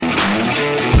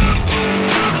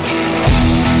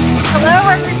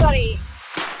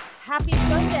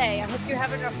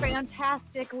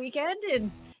fantastic weekend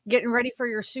and getting ready for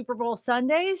your Super Bowl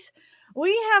Sundays,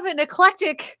 we have an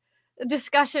eclectic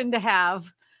discussion to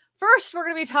have. First, we're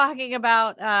going to be talking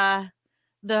about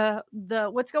the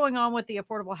what's going on with the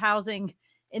affordable housing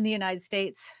in the United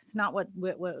States. It's not what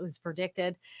was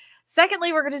predicted.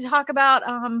 Secondly, we're going to talk about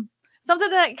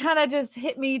something that kind of just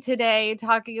hit me today,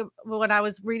 talking when I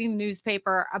was reading the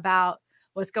newspaper about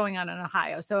what's going on in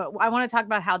Ohio. So I want to talk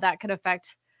about how that could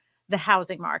affect the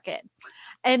housing market.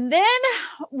 And then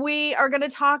we are going to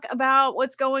talk about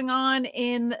what's going on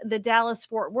in the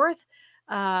Dallas-Fort Worth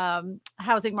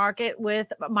housing market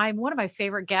with one of my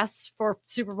favorite guests for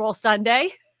Super Bowl Sunday,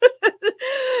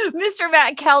 Mr.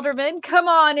 Matt Kelderman. Come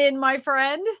on in, my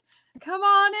friend. Come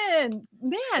on in.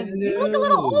 Man, hello. You look a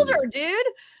little older, dude.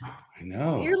 I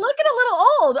know. You're looking a little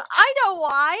old. I know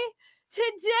why. Today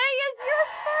is your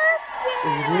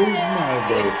birthday. It is my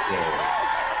birthday.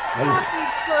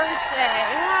 Happy birthday.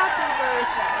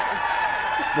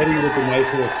 Eddie with a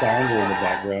nice little sounder in the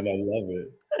background. I love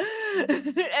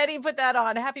it. Eddie, put that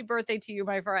on. Happy birthday to you,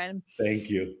 my friend. Thank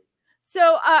you.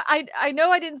 So I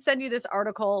know I didn't send you this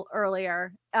article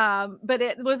earlier, but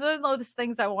it was one of those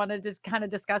things I wanted to kind of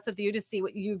discuss with you to see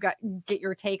what you get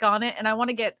your take on it. And I want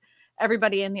to get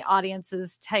everybody in the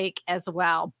audience's take as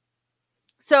well.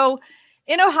 So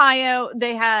in Ohio,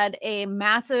 they had a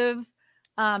massive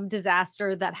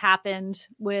disaster that happened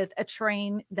with a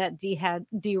train that had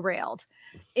derailed.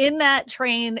 In that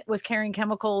train was carrying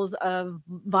chemicals of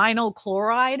vinyl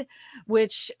chloride,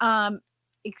 which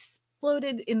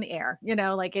exploded in the air,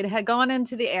 like it had gone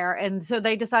into the air. And so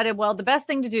they decided, well, the best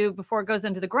thing to do before it goes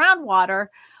into the groundwater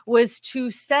was to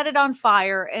set it on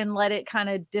fire and let it kind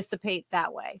of dissipate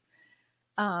that way.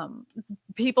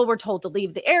 People were told to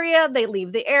leave the area. They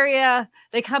leave the area.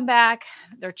 They come back.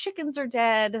 Their chickens are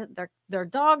dead. Their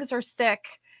dogs are sick.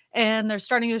 And they're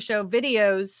starting to show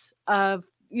videos of,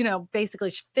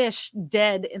 basically fish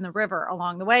dead in the river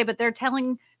along the way. But they're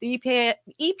telling the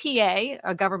EPA,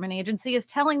 a government agency, is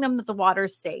telling them that the water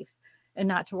is safe and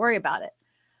not to worry about it.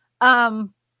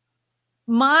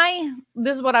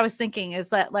 This is what I was thinking is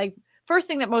that, like, first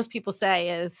thing that most people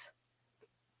say is,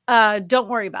 don't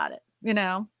worry about it.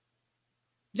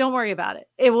 Don't worry about it.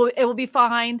 It will be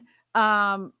fine.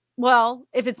 Well,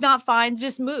 if it's not fine,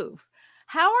 just move.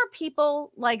 How are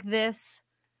people like this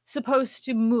supposed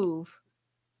to move?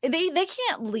 They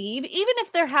can't leave, even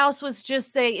if their house was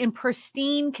just, say, in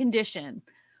pristine condition.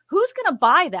 Who's going to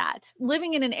buy that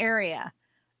living in an area?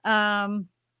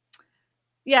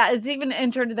 It's even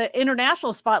entered the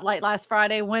international spotlight last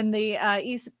Friday when the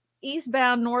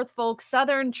eastbound Norfolk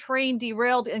Southern train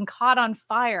derailed and caught on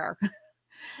fire.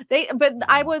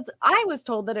 I was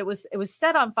told that it was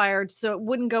set on fire so it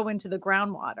wouldn't go into the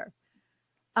groundwater.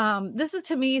 This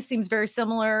to me seems very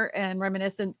similar and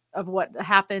reminiscent of what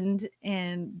happened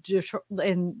in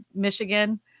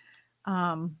Michigan.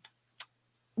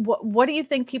 What do you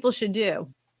think people should do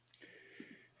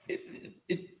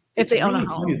if they own a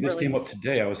home? Funny this came up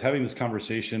today. I was having this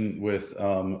conversation with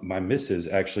my missus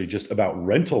actually just about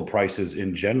rental prices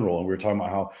in general, and we were talking about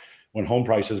how when home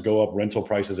prices go up, rental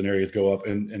prices in areas go up,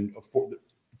 and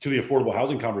to the affordable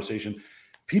housing conversation,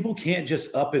 people can't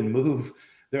just up and move.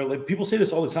 They're like, people say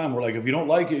this all the time. We're like, if you don't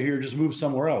like it here, just move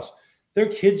somewhere else. Their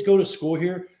kids go to school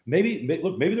here. Maybe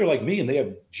they're like me and they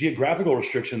have geographical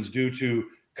restrictions due to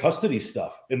custody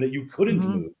stuff and that you couldn't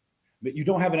move. But you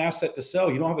don't have an asset to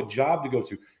sell. You don't have a job to go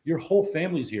to. Your whole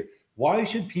family's here. Why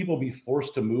should people be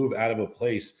forced to move out of a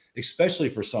place, especially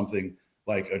for something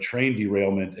like a train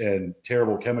derailment and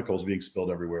terrible chemicals being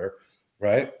spilled everywhere,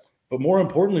 right? But more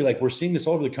importantly, like we're seeing this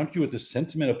all over the country with this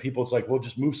sentiment of people, it's like, well,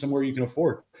 just move somewhere you can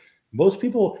afford. Most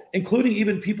people, including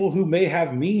even people who may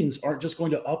have means, aren't just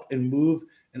going to up and move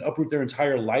and uproot their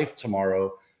entire life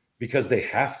tomorrow because they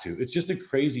have to. It's just a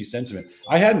crazy sentiment.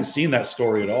 I hadn't seen that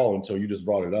story at all until you just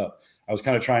brought it up. I was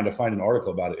kind of trying to find an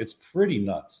article about it. It's pretty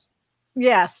nuts.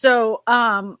 Yeah. So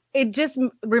it just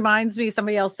reminds me,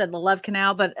 somebody else said the Love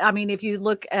Canal, but I mean, if you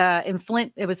look in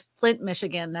Flint, it was Flint,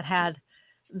 Michigan that had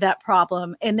that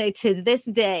problem. And to this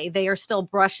day, they are still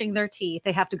brushing their teeth.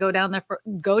 They have to go down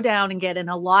and get an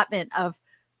allotment of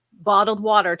bottled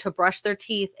water to brush their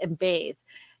teeth and bathe.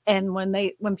 And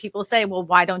when people say, well,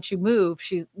 why don't you move?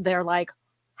 They're like,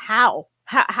 how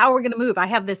are we going to move? I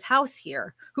have this house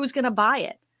here. Who's going to buy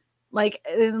it? Like,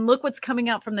 and look what's coming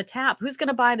out from the tap. Who's going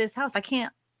to buy this house?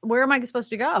 Where am I supposed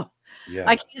to go? Yeah.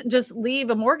 I can't just leave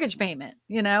a mortgage payment,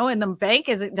 and the bank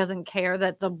doesn't care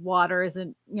that the water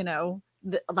isn't,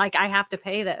 like I have to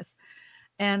pay this.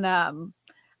 And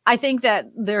I think that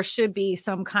there should be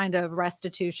some kind of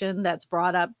restitution that's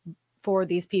brought up for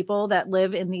these people that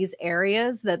live in these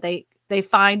areas, that they They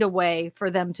find a way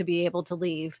for them to be able to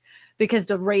leave, because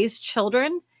to raise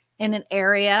children in an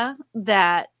area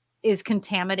that is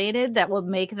contaminated, that will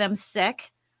make them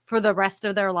sick for the rest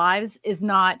of their lives, is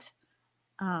not,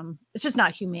 it's just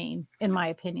not humane, in my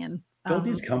opinion. Don't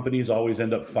these companies always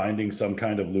end up finding some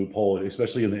kind of loophole,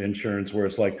 especially in the insurance, where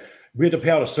it's like we had to pay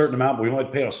out a certain amount, but we only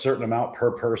pay out a certain amount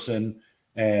per person,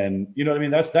 and you know what I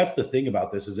mean? That's the thing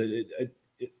about this, is it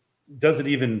doesn't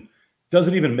even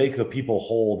make the people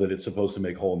whole that it's supposed to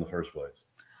make whole in the first place.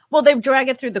 Well, they've dragged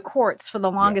it through the courts for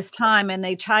the longest time, and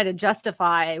they try to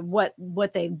justify what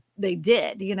they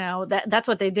did. You know, that's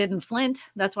what they did in Flint.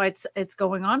 That's why it's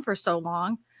going on for so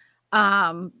long.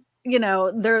 You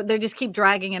know, they just keep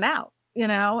dragging it out. You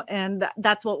know, and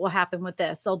that's what will happen with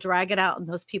this. They'll drag it out, and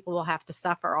those people will have to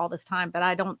suffer all this time. But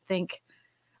I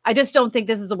just don't think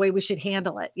this is the way we should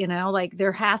handle it. You know, like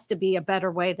there has to be a better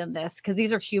way than this, because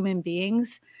these are human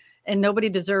beings, and nobody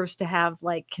deserves to have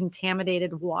like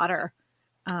contaminated water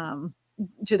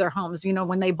to their homes. You know,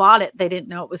 when they bought it, they didn't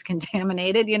know it was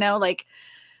contaminated, you know, like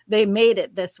they made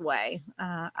it this way.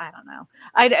 I don't know.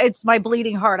 It's my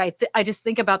bleeding heart. I just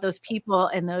think about those people,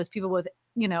 and those people with,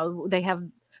 you know, they have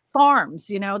farms,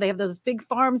 you know, they have those big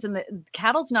farms, and the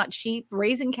cattle's not cheap.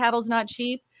 Raising cattle's not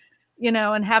cheap, you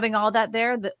know, and having all that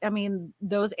there, I mean,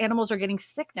 those animals are getting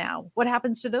sick now. What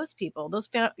happens to those people? Those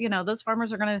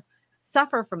farmers are going to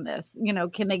suffer from this. You know,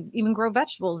 can they even grow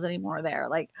vegetables anymore there?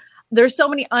 Like, there's so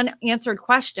many unanswered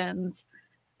questions,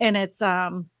 and it's I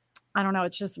don't know,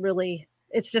 it's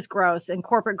just gross. And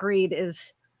corporate greed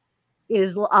is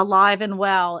alive and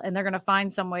well, and they're going to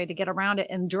find some way to get around it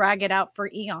and drag it out for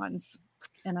eons.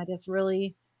 And I just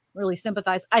really, really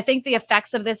sympathize. I think the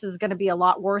effects of this is going to be a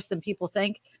lot worse than people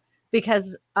think,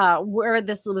 because where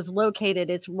this was located,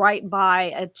 it's right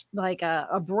by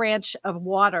a branch of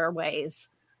waterways.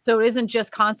 So it isn't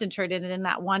just concentrated in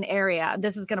that one area.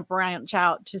 This is going to branch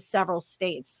out to several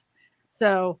states.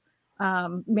 So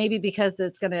maybe because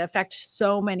it's going to affect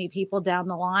so many people down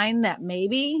the line, that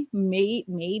maybe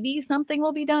something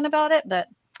will be done about it. But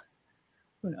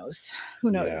who knows? Who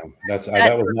knows? Yeah,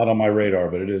 that was not on my radar,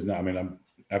 but it is now. I mean,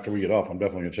 after we get off, I'm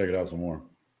definitely gonna check it out some more.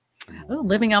 Oh,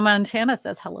 Living on Montana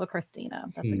says hello, Christina.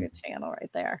 That's a good channel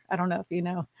right there. I don't know if you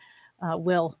know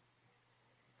Will.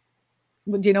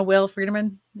 Do you know Will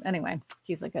Friederman? Anyway,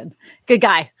 he's a good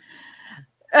guy.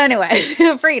 Anyway,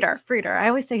 Frieder. I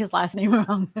always say his last name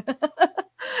wrong.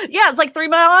 Yeah, it's like 3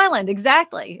 Mile Island.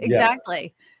 Exactly. Yeah.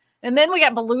 And then we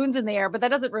got balloons in the air, but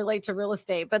that doesn't relate to real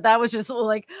estate. But that was just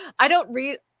like, I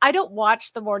don't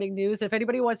watch the morning news. If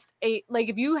anybody wants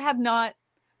if you have not,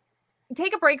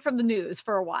 take a break from the news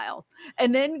for a while,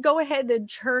 and then go ahead and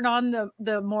turn on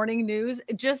the morning news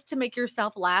just to make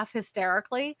yourself laugh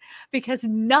hysterically, because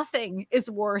nothing is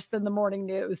worse than the morning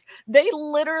news. They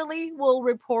literally will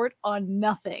report on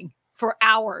nothing for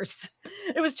hours.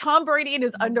 It was Tom Brady in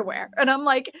his underwear. And I'm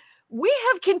like, we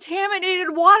have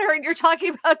contaminated water, and you're talking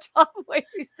about Tom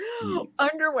Brady's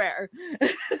underwear.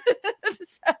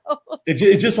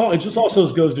 It just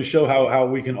also goes to show how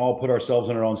we can all put ourselves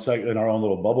in our own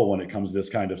little bubble when it comes to this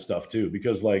kind of stuff too.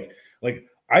 Because like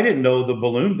I didn't know the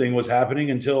balloon thing was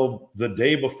happening until the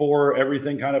day before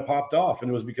everything kind of popped off, and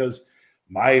it was because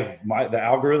the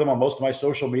algorithm on most of my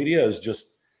social media is just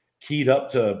keyed up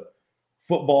to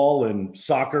football and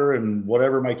soccer and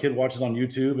whatever my kid watches on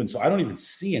YouTube, and so I don't even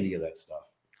see any of that stuff.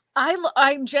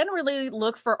 I generally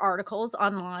look for articles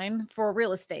online for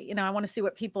real estate. You know, I want to see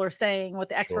what people are saying, what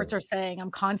the experts are saying.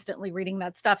 I'm constantly reading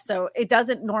that stuff. So it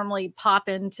doesn't normally pop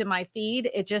into my feed.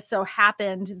 It just so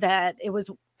happened that it was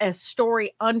a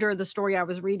story under the story I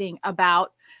was reading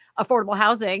about affordable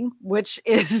housing, which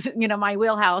is, you know, my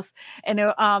wheelhouse. And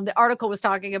the article was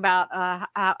talking about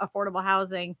affordable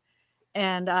housing.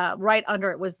 And right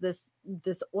under it was this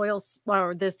oil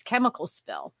or this chemical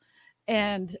spill,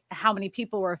 and how many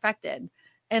people were affected.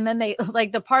 And then they,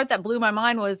 like, the part that blew my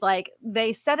mind was like,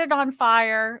 they set it on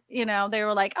fire. You know, they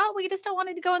were like, oh, we just don't want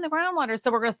it to go in the groundwater,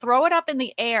 so we're going to throw it up in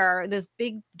the air, this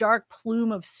big dark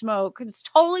plume of smoke. It's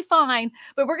totally fine,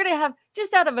 but we're going to have,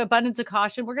 just out of abundance of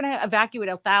caution, we're going to evacuate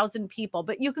 1,000 people,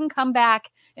 but you can come back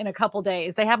in a couple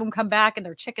days. They have them come back, and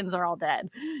their chickens are all dead,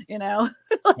 you know.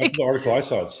 Like, that's the article I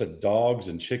saw. It said dogs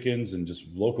and chickens and just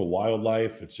local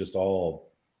wildlife. It's just all.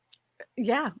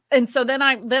 Yeah. And so then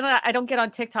I don't get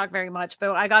on TikTok very much,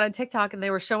 but I got on TikTok, and they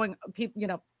were showing people, you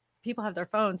know, people have their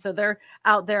phones. So they're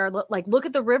out there, like, look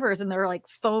at the rivers, and they're like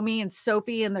foamy and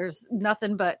soapy, and there's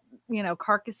nothing but, you know,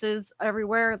 carcasses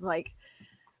everywhere. It's like,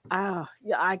 oh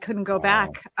yeah, I couldn't go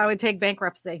back. I would take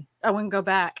bankruptcy. I wouldn't go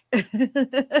back.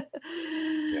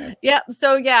 Yeah.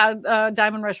 So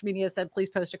Diamond Rush Media said, please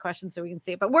post a question so we can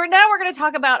see it. But we're going to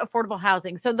talk about affordable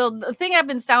housing. So the thing I've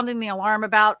been sounding the alarm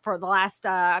about for the last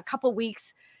couple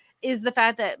weeks is the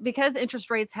fact that because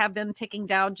interest rates have been ticking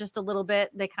down just a little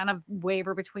bit, they kind of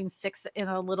waver between 6 and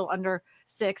a little under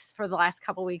 6 for the last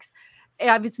couple weeks.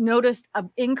 I've just noticed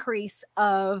an increase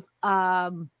of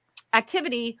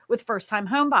activity with first-time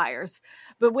home buyers.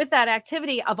 But with that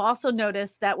activity, I've also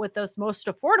noticed that with those most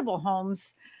affordable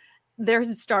homes,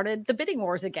 there's started the bidding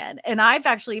wars again. And I've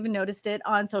actually even noticed it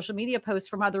on social media posts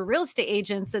from other real estate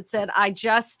agents that said, I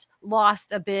just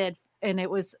lost a bid and it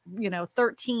was,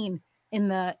 13 in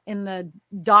the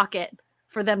docket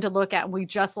for them to look at. We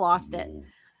just lost it.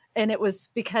 And it was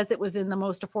because it was in the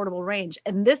most affordable range.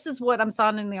 And this is what I'm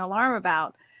sounding the alarm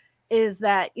about, is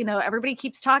that, everybody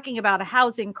keeps talking about a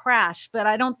housing crash, but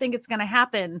I don't think it's going to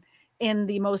happen in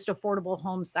the most affordable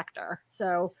home sector.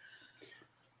 So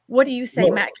what do you say,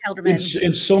 Matt Kelderman?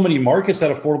 In so many markets,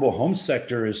 that affordable home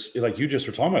sector is, like you just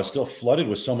were talking about, still flooded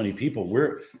with so many people.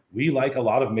 We, like a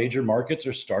lot of major markets,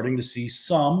 are starting to see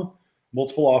some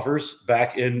multiple offers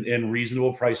back in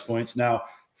reasonable price points. Now,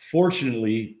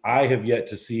 fortunately, I have yet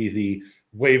to see the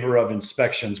waiver of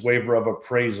inspections, waiver of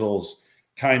appraisals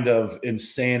kind of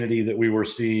insanity that we were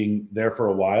seeing there for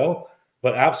a while.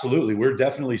 But absolutely, we're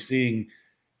definitely seeing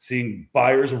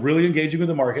buyers really engaging with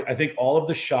the market. I think all of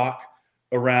the shock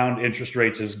around interest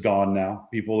rates is gone now.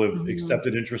 People have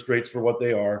accepted interest rates for what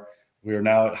they are. We are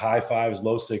now at high 5s,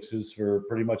 low 6s for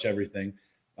pretty much everything.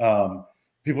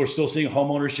 People are still seeing home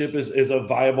ownership as a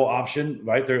viable option,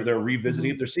 right? They're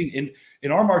revisiting it. They're seeing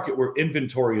in our market where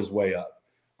inventory is way up.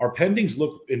 Our pendings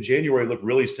in January look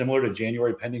really similar to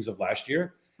January pendings of last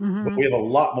year, but we have a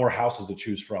lot more houses to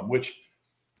choose from, which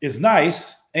is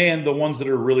nice. And the ones that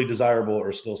are really desirable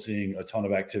are still seeing a ton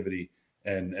of activity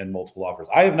and multiple offers.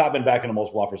 I have not been back in a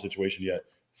multiple offer situation yet,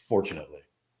 fortunately,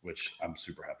 which I'm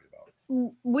super happy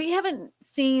about. We haven't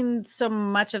seen so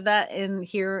much of that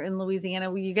here in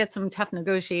Louisiana. You get some tough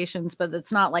negotiations, but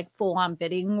it's not like full on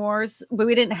bidding wars. But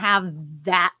we didn't have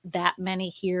that many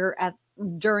here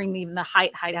during even the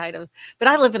height of. But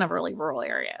I live in a really rural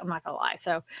area. I'm not gonna lie.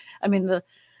 So, I mean,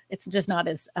 it's just not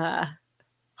as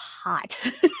hot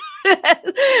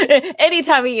any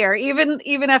time of year,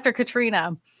 even after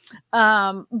Katrina.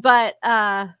 I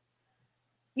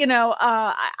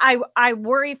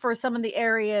worry for some of the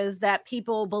areas that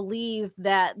people believe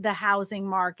that the housing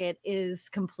market is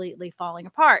completely falling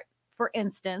apart. For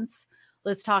instance,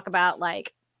 let's talk about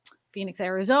like Phoenix,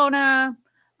 Arizona,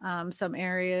 some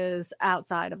areas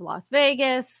outside of Las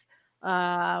Vegas,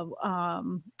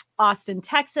 Austin,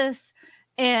 Texas.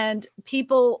 And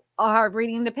people are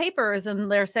reading the papers and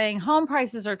they're saying home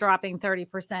prices are dropping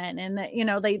 30%. And that,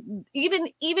 they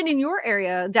even in your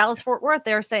area, Dallas, Fort Worth,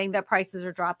 they're saying that prices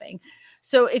are dropping.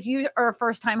 So if you are a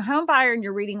first time home buyer and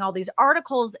you're reading all these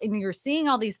articles and you're seeing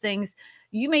all these things,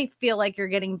 you may feel like you're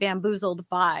getting bamboozled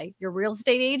by your real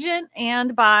estate agent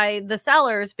and by the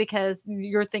sellers because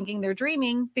you're thinking they're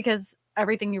dreaming because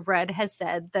everything you've read has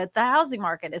said that the housing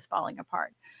market is falling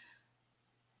apart.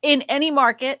 In any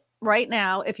market, right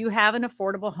now, if you have an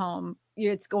affordable home,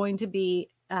 it's going to be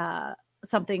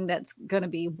something that's going to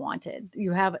be wanted.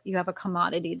 You have a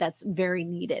commodity that's very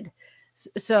needed.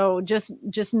 So just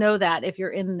know that if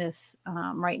you're in this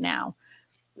right now,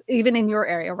 even in your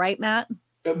area, right, Matt?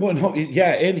 Well, no,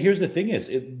 yeah. And here's the thing is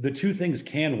the two things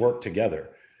can work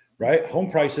together, right? Home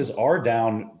prices are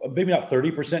down, maybe not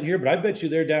 30% here, but I bet you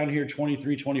they're down here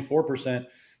 23, 24%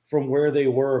 from where they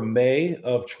were May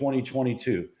of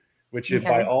 2022. Which is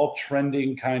by all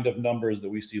trending kind of numbers that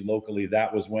we see locally,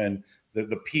 that was when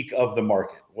the peak of the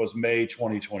market was May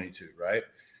 2022, right?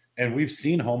 And we've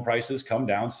seen home prices come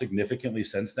down significantly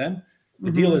since then. The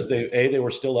deal is they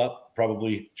were still up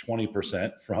probably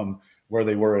 20% from where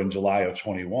they were in July of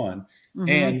 21.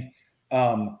 And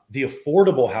the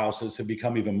affordable houses have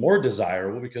become even more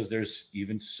desirable because there's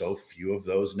even so few of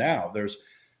those now.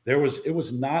 It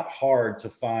was not hard to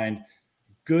find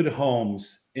good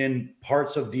homes in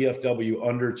parts of DFW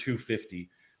under 250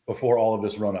 before all of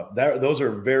this run up. Those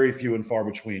are very few and far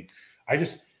between. I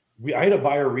had a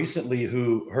buyer recently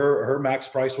who her max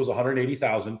price was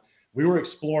 $180,000. We were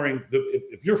exploring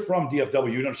if you're from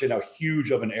DFW, you understand how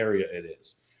huge of an area it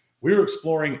is. We were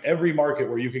exploring every market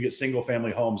where you could get single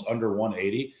family homes under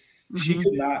 180. She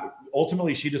could not.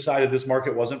 Ultimately, she decided this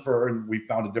market wasn't for her, and we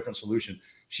found a different solution.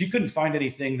 She couldn't find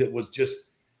anything that was just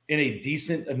in a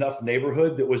decent enough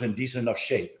neighborhood that was in decent enough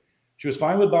shape. She was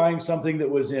fine with buying something that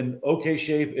was in okay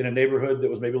shape in a neighborhood that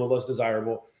was maybe a little less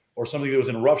desirable, or something that was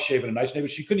in rough shape in a nice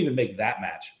neighborhood. She couldn't even make that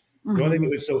match. The only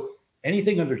thing so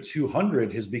anything under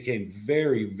 200 has become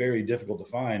very, very difficult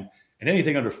to find. and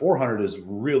anything under 400 is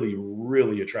really,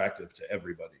 really attractive to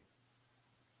everybody.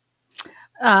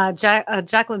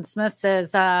 Jacqueline Smith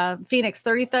says, Phoenix,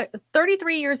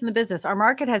 33 years in the business. Our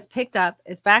market has picked up.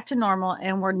 It's back to normal,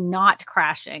 and we're not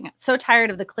crashing. So tired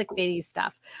of the clickbaity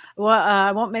stuff. Well,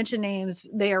 I won't mention names.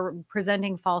 They are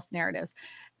presenting false narratives.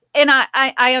 And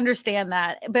I understand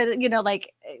that. But,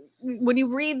 like when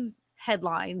you read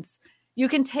headlines, you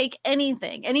can take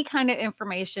anything, any kind of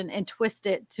information, and twist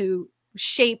it to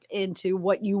shape into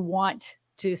what you want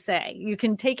to say. You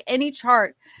can take any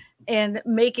chart and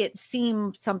make it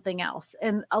seem something else.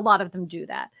 And a lot of them do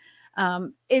that.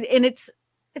 It's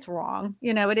wrong.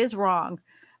 It is wrong.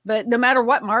 But no matter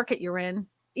what market you're in,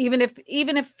 even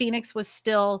if Phoenix was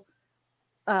still,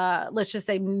 let's just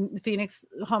say Phoenix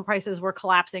home prices were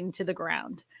collapsing to the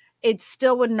ground, it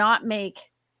still would not make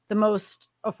the most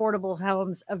affordable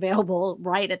homes available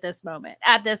right at this moment.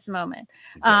 Exactly.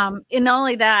 And not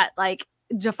only that, like,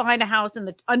 to find a house in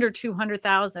the under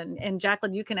 200,000, and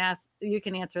Jacqueline, you can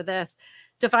answer this.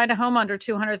 To find a home under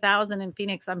 200,000 in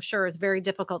Phoenix, I'm sure is very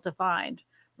difficult to find,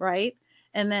 right?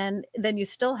 And then you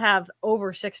still have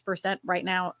over 6% right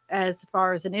now as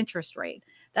far as an interest rate.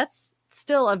 That's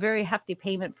still a very hefty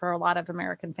payment for a lot of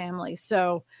American families.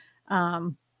 So,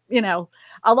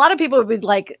 a lot of people would be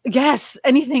like, yes,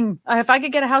 anything. If I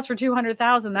could get a house for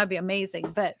 200,000, that'd be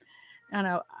amazing. But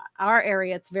our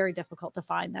area, it's very difficult to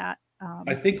find that.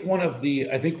 I think one of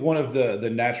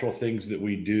the natural things that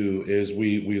we do is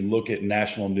we look at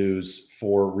national news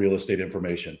for real estate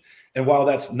information. And while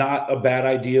that's not a bad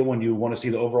idea when you want to see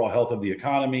the overall health of the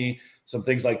economy, some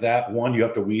things like that, one, you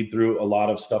have to weed through a lot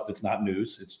of stuff that's not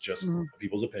news. It's just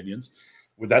people's opinions.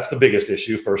 That's the biggest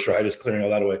issue first, right? Is clearing all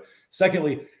that away.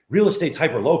 Secondly, real estate's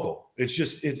hyper local. It's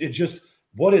just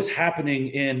what is happening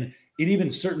in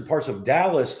even certain parts of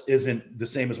Dallas isn't the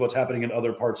same as what's happening in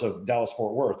other parts of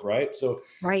Dallas-Fort Worth, right? So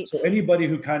anybody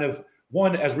who kind of,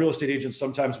 one, as real estate agents,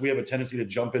 sometimes we have a tendency to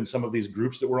jump in some of these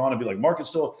groups that we're on and be like, market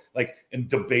still, like, and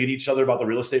debate each other about the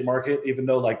real estate market, even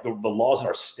though like the laws in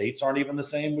our states aren't even the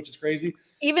same, which is crazy.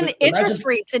 Even the interest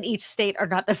rates in each state are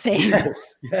not the same.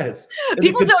 Yes.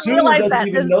 People don't realize that.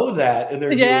 Even know that, and they're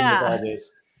dealing with all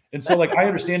this. And so, like, I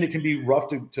understand it can be rough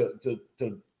to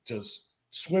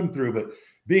swim through, but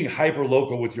being hyper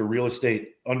local with your real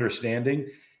estate understanding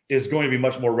is going to be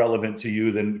much more relevant to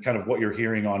you than kind of what you're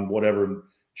hearing on whatever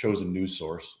chosen news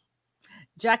source.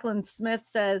 Jacqueline Smith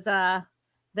says that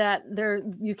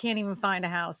you can't even find a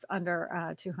house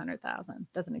under 200,000.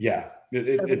 Doesn't exist. Yeah,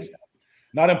 it's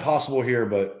not impossible here,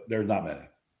 but there's not many.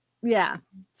 Yeah.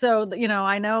 So,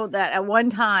 I know that at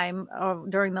one time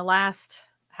during the last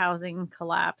housing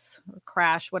collapse,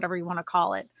 crash, whatever you want to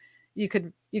call it, you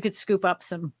could scoop up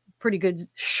some pretty good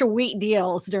sweet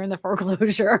deals during the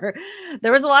foreclosure.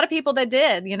 There was a lot of people that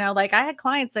did, like I had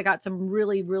clients that got some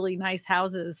really, really nice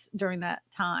houses during that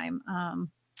time.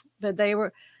 But they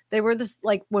were just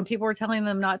like, when people were telling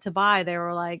them not to buy, they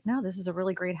were like, no, this is a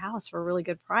really great house for a really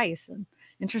good price, and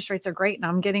interest rates are great, and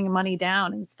I'm getting money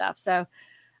down and stuff. So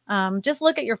just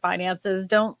look at your finances.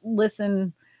 Don't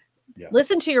listen. Yeah.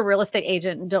 Listen to your real estate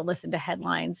agent, and don't listen to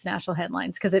headlines, national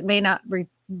headlines, because it may not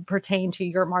pertain to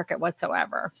your market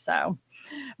whatsoever. So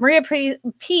Maria P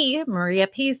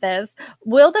says,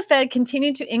 will the Fed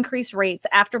continue to increase rates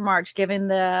after March, given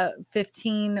the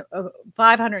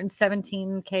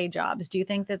 517K jobs? Do you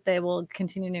think that they will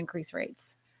continue to increase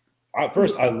rates?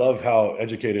 First, I love how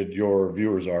educated your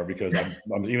viewers are, because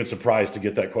I'm even surprised to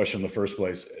get that question in the first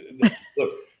place.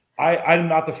 Look, I'm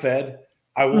not the Fed.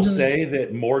 I will say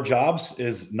that more jobs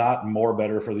is not more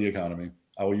better for the economy.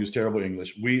 I will use terrible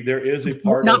English. There is a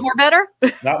part not more better.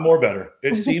 Not more better.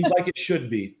 It seems like it should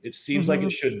be.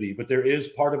 But there is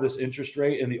part of this interest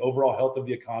rate and the overall health of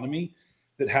the economy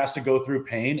that has to go through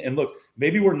pain. And look,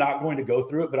 maybe we're not going to go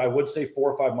through it, but I would say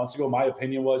 4 or 5 months ago, my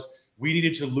opinion was we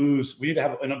need to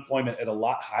have unemployment at a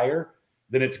lot higher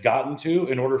than it's gotten to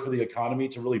in order for the economy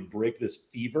to really break this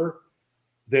fever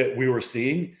that we were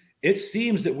seeing. It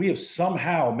seems that we have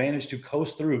somehow managed to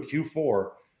coast through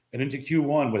Q4 and into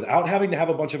Q1 without having to have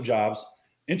a bunch of jobs.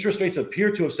 Interest rates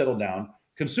appear to have settled down.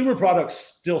 Consumer products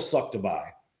still suck to buy,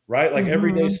 right? Like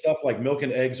everyday stuff like milk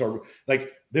and eggs are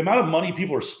like, the amount of money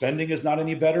people are spending is not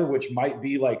any better, which might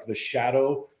be like the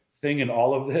shadow thing in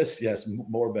all of this. Yes,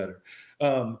 more better.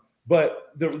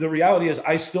 But the reality is,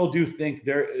 I still do think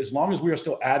as long as we are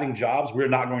still adding jobs, we're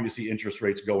not going to see interest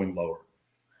rates going lower,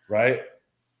 right?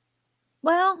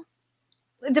 Well,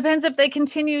 it depends if they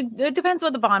continue. It depends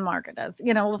what the bond market does.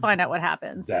 We'll find out what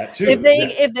happens. That too.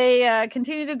 If they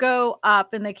continue to go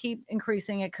up and they keep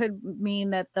increasing, it could mean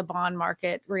that the bond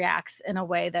market reacts in a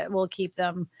way that will keep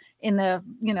them in the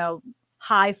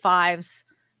high 5s,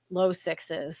 low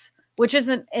 6s, which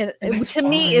isn't, to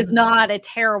me, is not a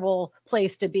terrible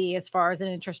place to be as far as an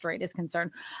interest rate is concerned.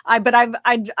 I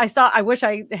wish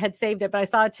I had saved it, but I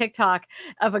saw a TikTok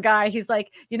of a guy. He's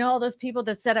like, all those people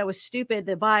that said I was stupid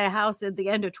to buy a house at the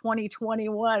end of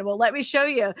 2021. Well, let me show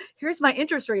you. Here's my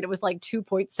interest rate. It was like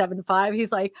 2.75.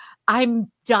 He's like,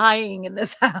 I'm dying in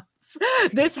this house.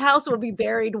 This house will be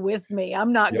buried with me.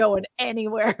 I'm not going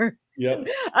anywhere. Yep.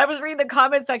 I was reading the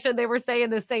comment section. They were saying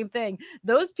the same thing.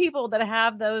 Those people that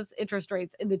have those interest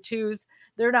rates in the twos,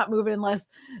 they're not moving unless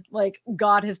like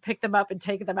God has picked them up and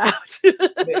taken them out.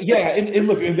 Yeah. And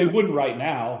look, they wouldn't right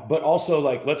now, but also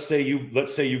like, let's say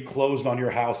you closed on your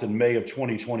house in May of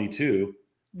 2022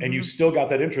 and you still got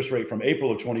that interest rate from April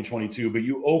of 2022, but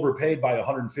you overpaid by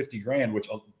 150 grand, which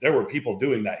there were people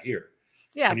doing that here.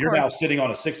 Yeah. And you're now sitting on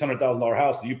a $600,000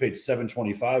 house that you paid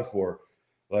 $725 for.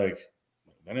 Like,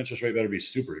 that interest rate better be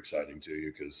super exciting to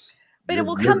you, because but it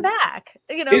will come back.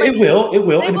 It will.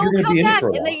 They and will come back,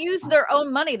 and they use their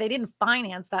own money. They didn't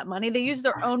finance that money. They use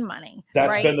their own money.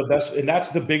 That's been the best, and that's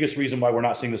the biggest reason why we're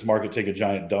not seeing this market take a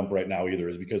giant dump right now either,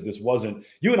 is because this wasn't.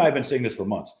 You and I have been saying this for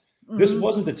months. This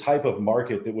wasn't the type of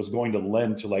market that was going to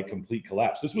lend to like complete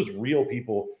collapse. This was real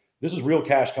people. This is real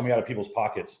cash coming out of people's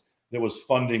pockets that was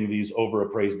funding these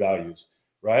overappraised values.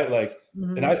 Right. Like,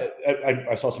 and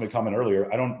I saw somebody comment earlier.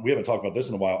 We haven't talked about this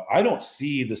in a while. I don't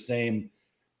see the same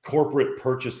corporate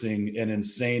purchasing and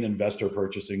insane investor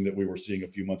purchasing that we were seeing a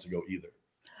few months ago either.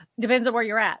 Depends on where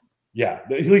you're at. Yeah.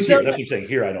 At least here, that's what I'm saying.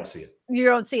 Here, I don't see it. You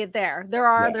don't see it there. There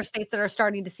are other states that are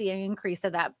starting to see an increase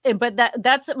of that. But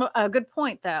that's a good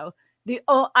point, though.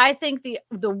 I think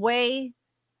the way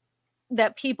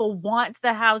that people want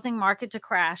the housing market to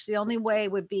crash, the only way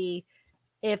would be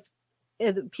if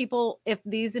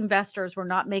these investors were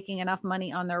not making enough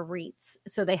money on their REITs,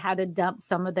 so they had to dump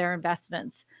some of their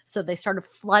investments. So they started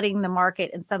flooding the market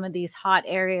in some of these hot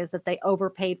areas that they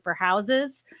overpaid for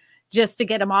houses just to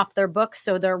get them off their books,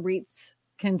 so their REITs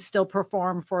can still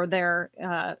perform for their,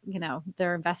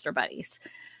 their investor buddies.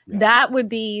 Yeah. That would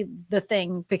be the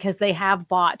thing, because they have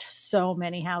bought so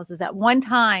many houses. At one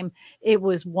time, it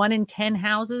was 1 in 10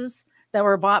 houses that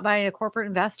were bought by a corporate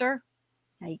investor.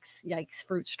 Yikes,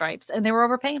 fruit stripes. And they were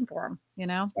overpaying for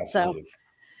them, Absolutely.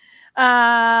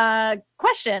 So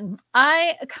question.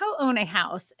 I co-own a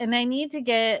house and I need to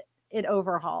get it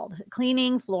overhauled,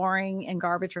 cleaning, flooring, and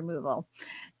garbage removal,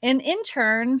 and in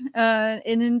turn turn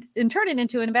it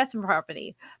into an investment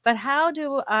property. But how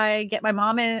do I get my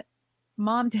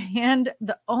mom to hand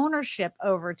the ownership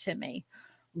over to me?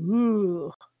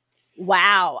 Ooh,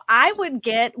 wow. I would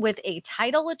get with a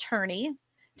title attorney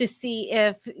to see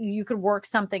if you could work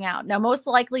something out. Now, most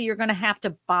likely you're going to have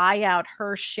to buy out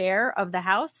her share of the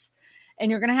house,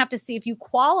 and you're going to have to see if you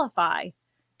qualify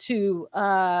to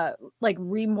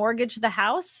remortgage the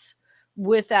house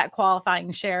with that qualifying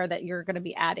share that you're going to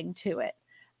be adding to it.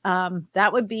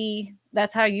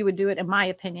 That's how you would do it, in my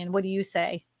opinion. What do you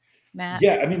say, Matt?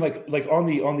 Yeah, I mean, like on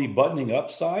the buttoning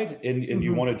up side, and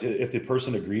you wanted to, if the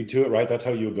person agreed to it, right? That's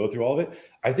how you would go through all of it.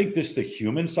 I think the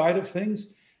human side of things.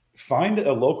 Find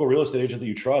a local real estate agent that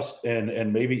you trust,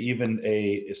 and maybe even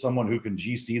someone who can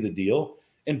GC the deal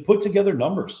and put together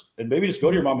numbers, and maybe just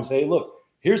go to your mom and say, hey, look,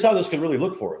 here's how this could really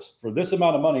look for us. For this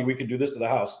amount of money, we could do this to the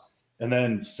house and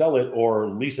then sell it or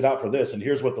lease it out for this. And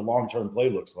here's what the long-term play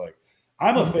looks like.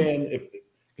 I'm a fan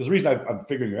because the reason I'm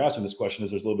figuring you're asking this question is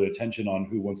there's a little bit of tension on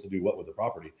who wants to do what with the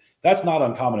property. That's not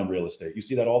uncommon in real estate. You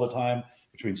see that all the time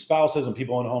between spouses and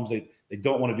people in homes. They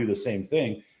don't want to do the same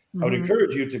thing. I would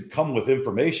encourage you to come with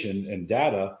information and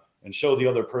data and show the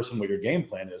other person what your game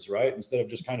plan is, right? Instead of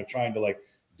just kind of trying to like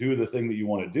do the thing that you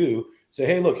want to do. Say,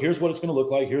 hey, look, here's what it's going to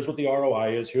look like. Here's what the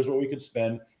ROI is. Here's what we could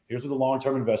spend. Here's what the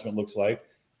long-term investment looks like.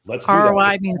 Let's do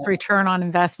ROI that. means return on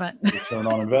investment. Return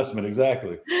on investment,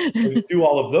 exactly. So you do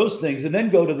all of those things and then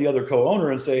go to the other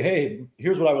co-owner and say, hey,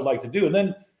 here's what I would like to do. And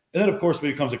then of course, if it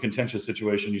becomes a contentious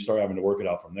situation, you start having to work it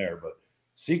out from there. But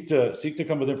seek to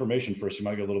come with information first. You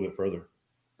might get a little bit further.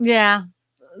 Yeah.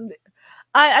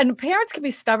 And parents can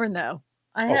be stubborn though.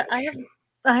 I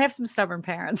have some stubborn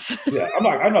parents. Yeah. I'm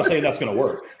not saying that's going to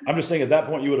work. I'm just saying at that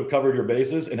point you would have covered your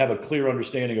bases and have a clear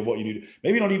understanding of what you need.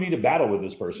 Maybe you don't even need to battle with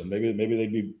this person. Maybe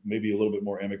they'd be maybe a little bit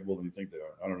more amicable than you think they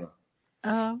are. I don't know.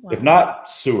 Well. If not,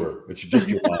 sue her. It's just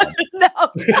your mom. No,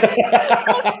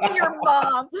 don't your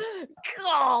mom.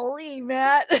 Golly,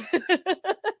 Matt.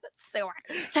 Sue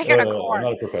her. Take her to court. I'm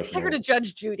not a professional. Take her to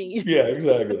Judge Judy. Yeah,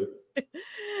 exactly.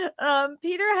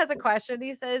 Peter has a question.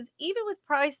 He says, even with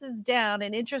prices down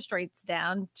and interest rates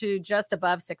down to just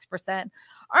above 6%,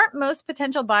 aren't most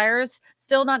potential buyers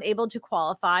still not able to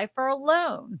qualify for a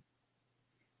loan?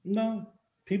 No,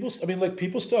 people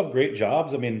still have great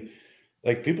jobs. I mean,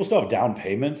 Like people still have down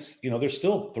payments. There's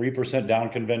still 3% down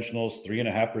conventionals,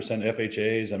 3.5%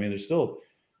 FHAs. I mean, there's still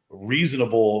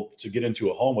reasonable to get into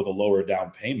a home with a lower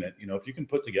down payment. If you can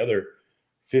put together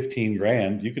 15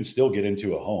 grand, you can still get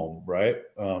into a home, right?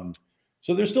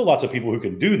 So there's still lots of people who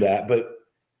can do that, but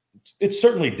it's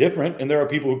certainly different. And there are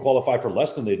people who qualify for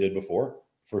less than they did before,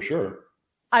 for sure.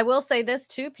 I will say this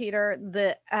too, Peter,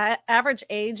 the average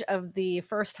age of the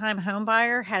first-time home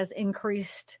buyer has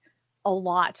increased a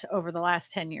lot over the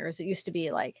last 10 years. It used to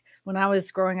be like when I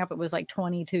was growing up, it was like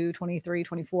 22, 23,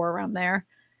 24 around there.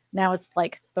 Now it's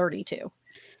like 32.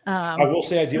 I will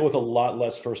say I deal with a lot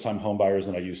less first-time home buyers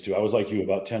than I used to. I was like you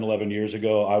about 10, 11 years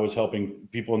ago. I was helping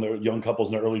people in their young couples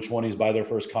in their early 20s buy their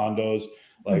first condos.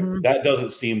 Like that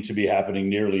doesn't seem to be happening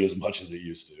nearly as much as it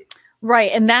used to.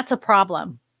 Right. And that's a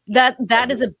problem.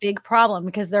 That is a big problem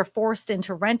because they're forced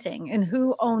into renting. And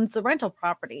who owns the rental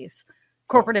properties?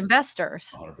 Corporate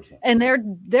investors. 100%. And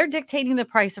they're dictating the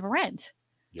price of rent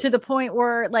to the point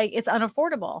where like it's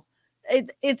unaffordable.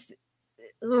 It's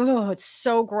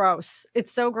so gross.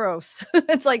 It's so gross.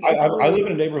 It's like I live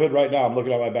in a neighborhood right now. I'm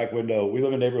looking out my back window. We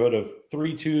live in a neighborhood of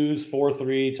 3 2s, 4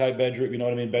 3 type bedroom. You know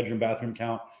what I mean? Bedroom, bathroom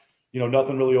count.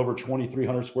 Nothing really over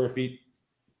 2,300 square feet.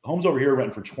 Homes over here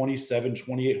renting for $2,700,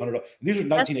 $2,800. These are 1980s.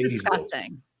 That's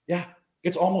disgusting. Yeah,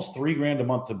 it's almost $3,000 a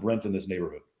month to rent in this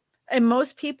neighborhood. And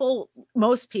most people,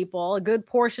 a good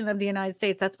portion of the United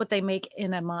States, that's what they make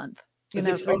in a month.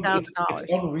 $3,000.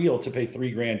 It's unreal to pay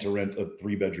 $3,000 to rent a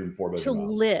 3-bedroom, 4-bedroom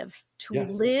house.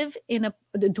 Live in a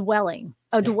dwelling,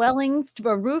 a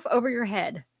roof over your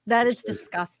head. That is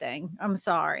disgusting. I'm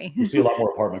sorry. You see a lot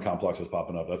more apartment complexes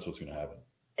popping up. That's what's going to happen.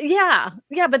 Yeah,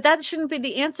 but that shouldn't be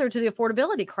the answer to the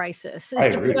affordability crisis.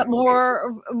 Is to put up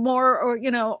more,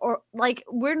 or like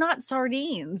we're not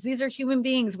sardines. These are human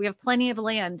beings. We have plenty of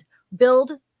land.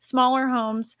 Build smaller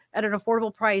homes at an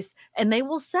affordable price, and they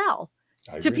will sell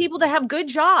to people that have good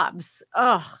jobs.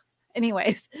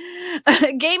 Anyways,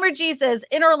 Gamer G says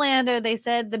in Orlando, they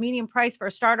said the median price for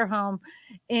a starter home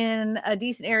in a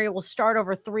decent area will start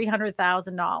over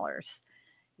 $300,000.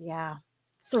 Yeah.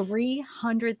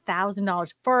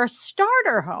 $300,000 for a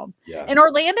starter home. Yeah. And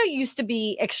Orlando used to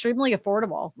be extremely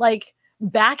affordable. Like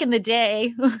back in the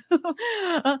day,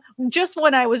 just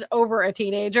when I was over a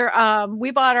teenager,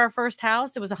 we bought our first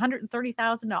house. It was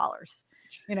 $130,000.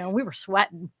 We were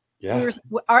sweating. Yeah.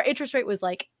 Our interest rate was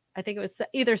like, I think it was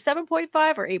either 7.5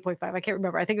 or 8.5. I can't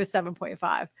remember. I think it was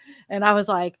 7.5. And I was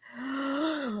like,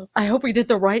 I hope we did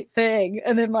the right thing.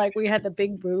 And then like we had the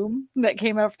big boom that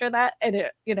came after that. And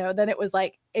it, then it was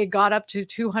like, it got up to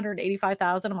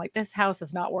 285,000. I'm like, this house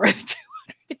is not worth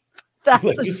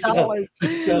 $285,000.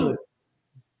 Just sell it.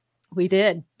 We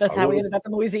did. That's how we ended up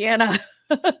in Louisiana.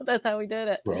 That's how we did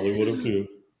it. Probably would have too.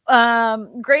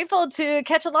 Grateful to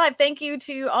Catch a Live. Thank you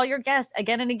to all your guests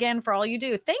again and again for all you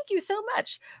do. Thank you so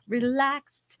much.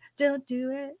 Relaxed. Don't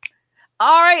do it.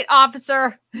 All right,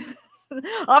 officer.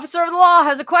 Officer of the law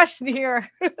has a question here.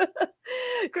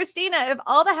 Christina, if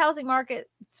all the housing markets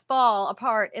fall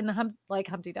apart in the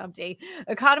Humpty Dumpty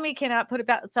economy cannot put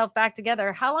itself back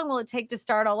together, how long will it take to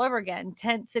start all over again?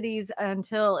 Tent cities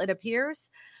until it appears?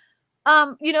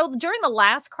 During the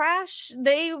last crash,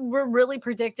 they were really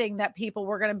predicting that people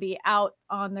were going to be out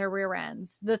on their rear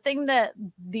ends. The thing that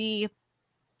the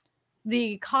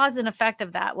cause and effect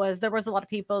of that was there was a lot of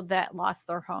people that lost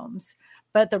their homes,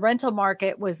 but the rental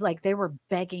market was like, they were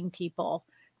begging people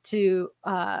to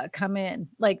come in.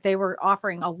 Like they were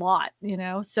offering a lot,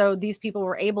 so these people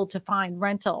were able to find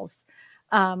rentals.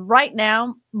 Right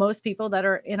now, most people that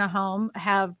are in a home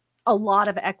have a lot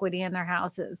of equity in their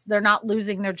houses. They're not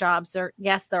losing their jobs.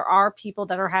 Yes, there are people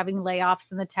that are having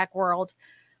layoffs in the tech world,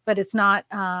 but it's not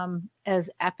as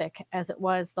epic as it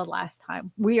was the last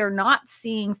time. We are not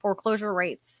seeing foreclosure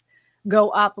rates go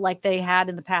up like they had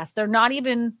in the past. They're not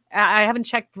even, I haven't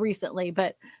checked recently,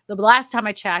 but the last time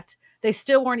I checked, they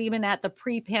still weren't even at the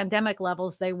pre-pandemic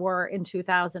levels they were in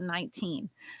 2019.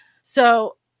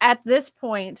 So at this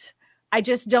point, I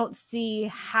just don't see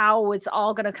how it's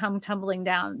all going to come tumbling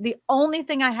down. The only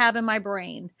thing I have in my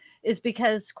brain is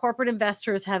because corporate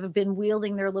investors have been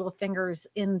wielding their little fingers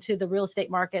into the real estate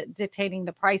market, dictating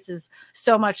the prices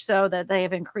so much so that they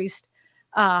have increased,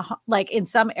 like in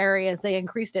some areas, they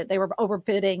increased it. They were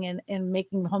overbidding and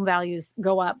making home values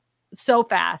go up so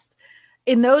fast.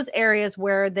 In those areas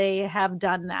where they have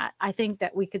done that, I think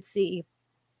that we could see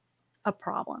a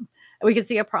problem.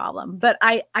 But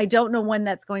I don't know when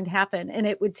that's going to happen. And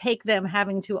it would take them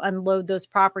having to unload those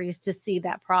properties to see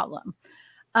that problem.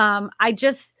 On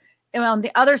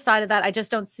the other side of that, I just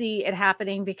don't see it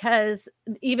happening because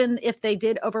even if they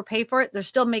did overpay for it, they're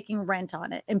still making rent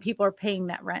on it and people are paying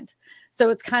that rent.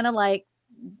 So it's kind of like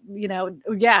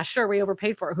yeah, sure, we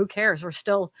overpaid for it. Who cares? We're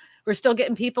still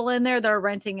getting people in there that are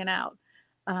renting it out.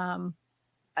 Um,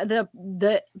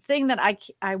 the thing that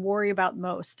I worry about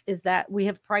most is that we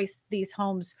have priced these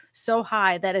homes so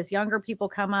high that as younger people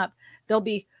come up, they'll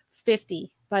be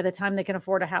 50 by the time they can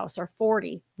afford a house, or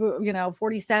 40,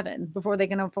 47 before they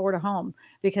can afford a home,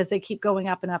 because they keep going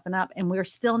up and up and up. And we're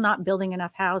still not building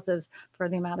enough houses for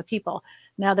the amount of people.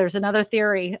 Now, there's another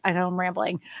theory. I know I'm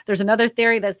rambling. There's another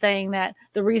theory that's saying that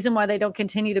the reason why they don't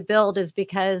continue to build is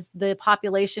because the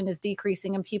population is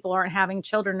decreasing and people aren't having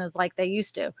children as like they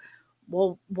used to.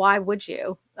 Well, why would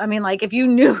you? I mean, like, if you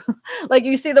knew, like,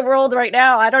 you see the world right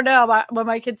now, I don't know. When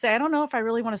my kids say, I don't know if I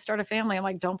really want to start a family, I'm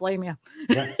like, don't blame you.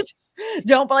 Yeah.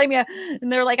 Don't blame you.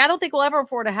 And they're like, I don't think we'll ever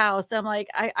afford a house. I'm like,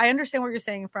 I understand where you're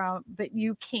saying from, but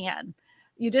you can.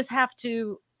 You just have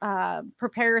to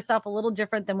prepare yourself a little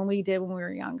different than when we did when we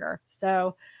were younger.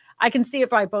 So I can see it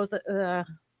by both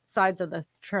sides of the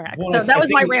track. Well, So that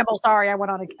was my ramble. Sorry, I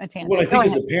went on a tangent. What I think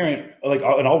as a parent, like,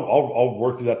 and I'll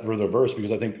work through that through the verse,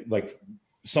 because I think like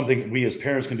something we as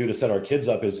parents can do to set our kids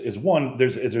up is one,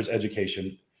 there's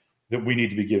education that we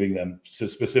need to be giving them, so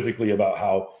specifically about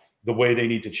how the way they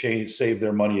need to save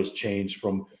their money has changed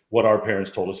from what our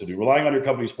parents told us to do. Relying on your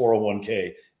company's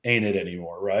 401k ain't it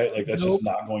anymore, right? Like, that's just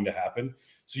not going to happen.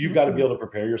 So you've got to be able to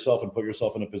prepare yourself and put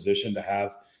yourself in a position to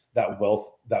have that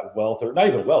wealth, or not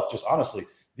even wealth, just honestly,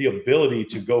 the ability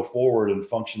to go forward and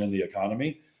function in the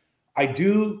economy. I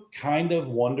do kind of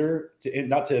wonder,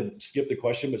 not to skip the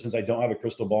question, but since I don't have a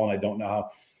crystal ball and I don't know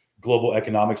how global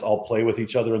economics all play with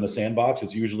each other in the sandbox,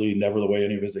 it's usually never the way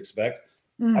any of us expect.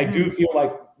 I do feel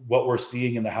like what we're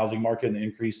seeing in the housing market and the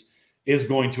increase is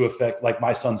going to affect, like,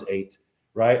 my son's 8,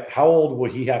 right? How old will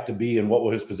he have to be, and what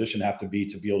will his position have to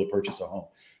be able to purchase a home?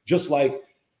 Just like,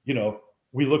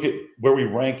 we look at where we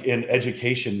rank in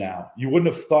education now. You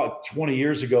wouldn't have thought 20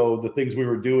 years ago the things we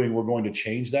were doing were going to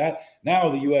change that. Now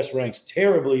the US ranks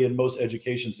terribly in most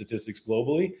education statistics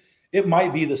globally. It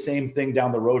might be the same thing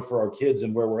down the road for our kids,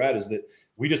 and where we're at is that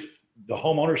the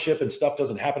home ownership and stuff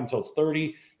doesn't happen until it's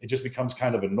 30. It just becomes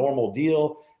kind of a normal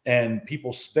deal, and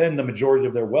people spend the majority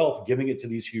of their wealth giving it to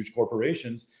these huge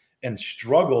corporations and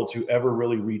struggle to ever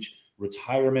really reach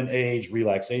retirement age,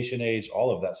 relaxation age,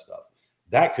 all of that stuff.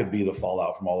 That could be the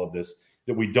fallout from all of this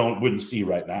that we wouldn't see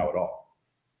right now at all.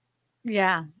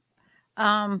 Yeah.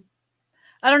 I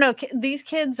don't know. These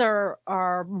kids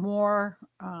are more,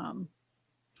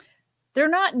 they're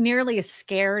not nearly as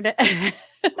scared.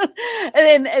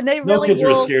 and they really kids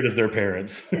are as scared as their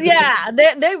parents. Yeah,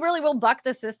 they really will buck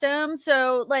the system.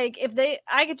 So, like,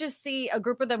 I could just see a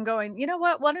group of them going, you know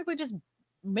what? Why don't we just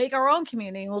make our own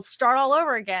community and we'll start all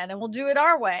over again and we'll do it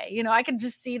our way? I can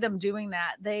just see them doing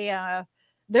that.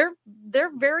 They're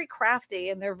very crafty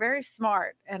and they're very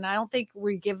smart, and I don't think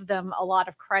we give them a lot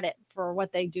of credit for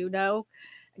what they do know,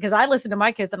 because I listen to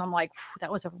my kids and I'm like,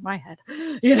 that was over my head.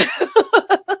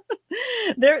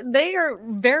 They are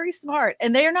very smart,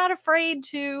 and they are not afraid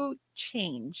to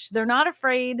change. They're not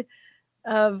afraid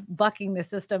of bucking the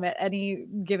system at any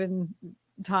given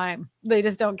time. They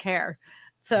just don't care.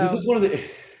 So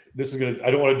this is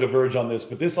I don't want to diverge on this,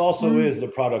 but this also is the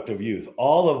product of youth.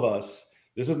 All of us,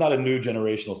 this is not a new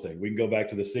generational thing. We can go back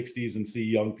to the 60s and see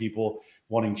young people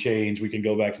wanting change. We can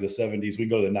go back to the 70s. We can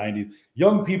go to the 90s.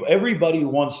 Young people, everybody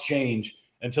wants change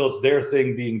until it's their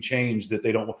thing being changed that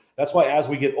they don't want. That's why as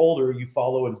we get older, you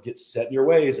follow and get set in your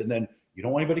ways, and then you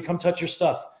don't want anybody to come touch your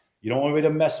stuff. You don't want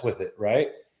anybody to mess with it, right?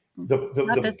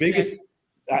 The biggest,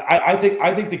 I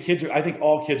think the kids I think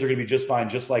all kids are going to be just fine,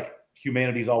 just like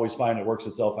humanity's always fine. It works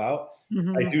itself out.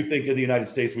 I do think in the United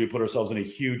States, we put ourselves in a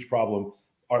huge problem.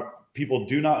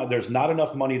 There's not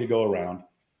enough money to go around.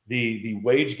 The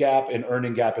wage gap and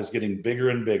earning gap is getting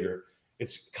bigger and bigger.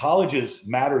 Colleges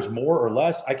matters more or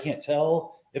less. I can't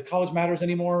tell if college matters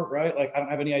anymore, right? Like, I don't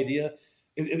have any idea.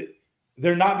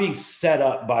 They're not being set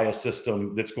up by a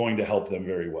system that's going to help them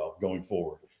very well going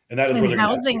forward. And that is where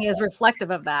housing is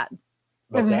reflective of that.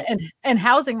 What's that? And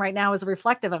housing right now is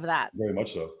reflective of that. Very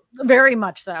much so. Very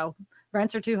much so.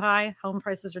 Rents are too high. Home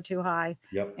prices are too high.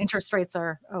 Yep. Interest rates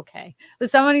are okay.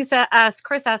 But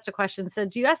Chris asked a question,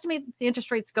 said, do you estimate the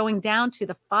interest rates going down to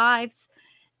the 5s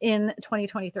in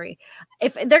 2023?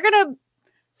 If they're going to,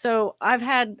 so I've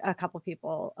had a couple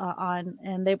people on,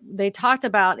 and they talked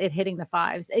about it hitting the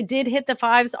 5s. It did hit the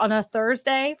 5s on a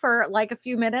Thursday for like a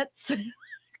few minutes.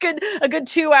 A good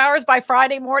 2 hours. By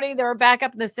Friday morning, they were back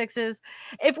up in the 6s.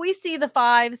 If we see the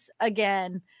 5s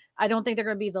again, I don't think they're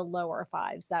going to be the lower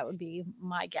 5s. That would be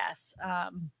my guess.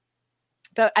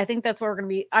 But I think that's where we're going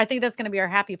to be. I think that's going to be our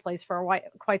happy place for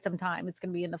quite some time. It's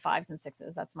going to be in the 5s and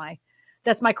 6s. That's my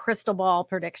That's my crystal ball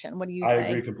prediction. What do you I say?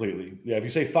 agree completely. Yeah, if you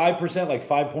say 5%, like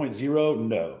 5.0,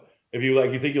 no. If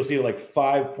you think you'll see it like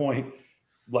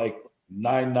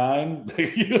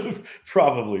 5.99,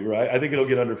 probably, right? I think it'll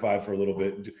get under 5 for a little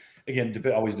bit. Again,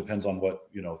 always depends on what,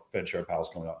 Fed Chair Powell's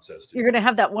coming out and says too. You're going to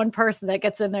have that one person that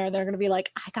gets in there and they're going to be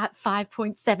like, I got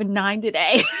 5.79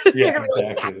 today. Yeah,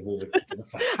 exactly. Like,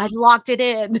 I locked it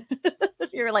in.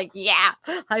 You're like, yeah,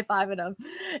 high fiving them.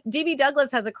 DB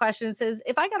Douglas has a question. It says,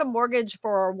 if I got a mortgage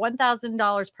for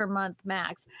 $1,000 per month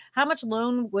max, how much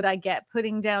loan would I get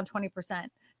putting down 20%?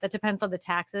 That depends on the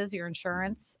taxes, your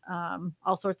insurance,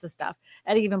 all sorts of stuff.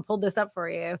 Eddie even pulled this up for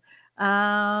you.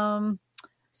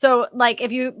 So like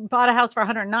if you bought a house for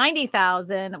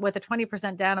 190,000 with a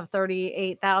 20% down of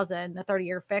 38,000, a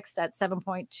 30-year fixed at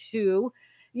 7.2,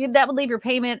 that would leave your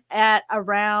payment at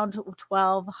around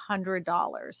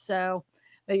 $1,200. So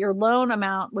your loan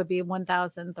amount would be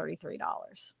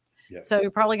 $1,033. Yep. So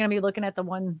you're probably going to be looking at the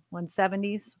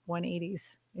 170s,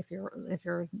 180s if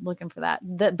you're looking for that.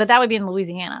 But that would be in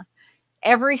Louisiana.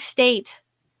 Every state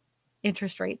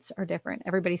interest rates are different.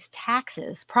 Everybody's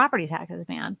taxes, property taxes,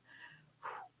 man.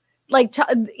 Like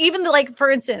even for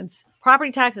instance,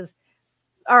 property taxes.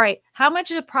 All right, how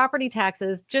much is property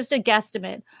taxes? Just a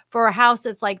guesstimate for a house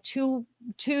that's like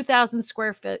 2,000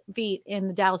 square feet in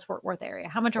the Dallas-Fort Worth area.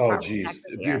 How much are property taxes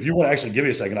here? If you want to actually give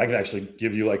me a second, I can actually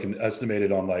give you like an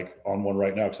estimated on one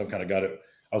right now because I've kind of got it.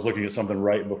 I was looking at something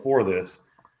right before this.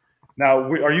 Now,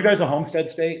 are you guys a homestead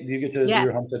state? Do you get to do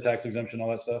your homestead tax exemption, all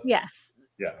that stuff? Yes.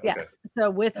 Yeah. Okay. Yes. So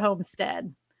with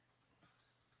homestead.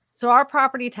 So our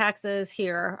property taxes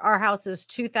here, our house is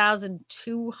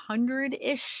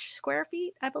 2,200-ish square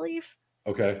feet, I believe.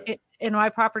 Okay. And my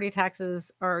property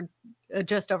taxes are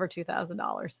just over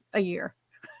 $2,000 a year.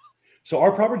 So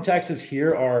our property taxes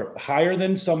here are higher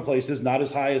than some places, not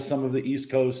as high as some of the East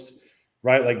Coast,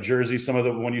 right? Like Jersey, some of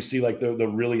when you see like the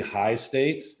really high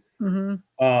states. Mm-hmm.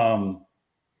 I'm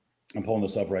pulling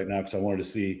this up right now because I wanted to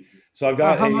see. So I've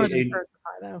got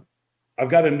I've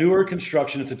got a newer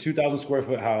construction. It's a 2,000 square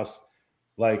foot house,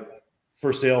 like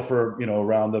for sale for,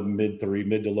 around the mid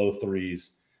to low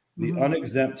threes. The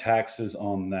unexempt taxes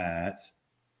on that.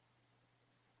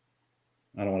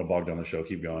 I don't want to bog down the show.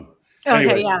 Keep going. Okay,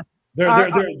 anyways, yeah.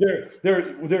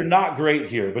 They're not great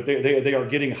here, but they are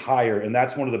getting higher, and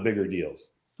that's one of the bigger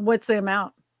deals. What's the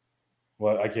amount?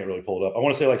 Well, I can't really pull it up. I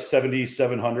want to say like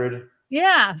 7,700.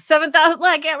 Yeah, 7,000,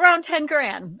 like around 10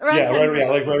 grand. Like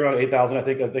right around 8,000. I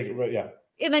think, yeah.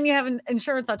 And then you have an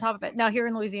insurance on top of it. Now here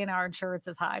in Louisiana, our insurance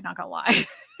is high. Not gonna lie,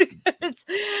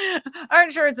 our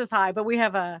insurance is high, but we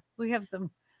have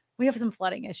some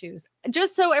flooding issues.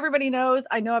 Just so everybody knows,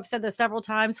 I know I've said this several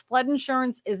times, flood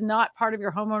insurance is not part of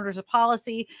your homeowner's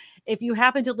policy. If you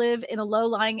happen to live in a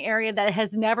low-lying area that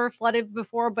has never flooded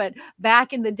before, but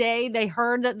back in the day they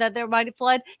heard that there might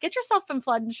flood, get yourself some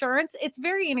flood insurance. It's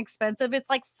very inexpensive. It's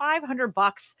like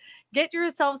 $500. Get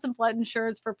yourself some flood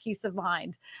insurance for peace of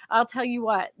mind. I'll tell you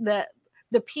what,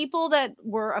 the people that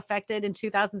were affected in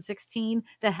 2016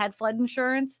 that had flood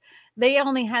insurance, they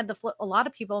only had a lot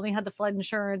of people only had the flood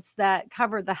insurance that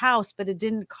covered the house, but it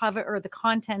didn't cover the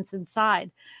contents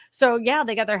inside. So yeah,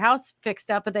 they got their house fixed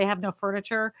up, but they have no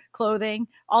furniture, clothing,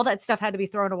 all that stuff had to be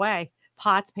thrown away.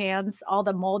 Pots, pans, all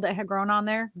the mold that had grown on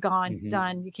there, gone,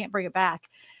 done. You can't bring it back.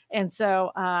 And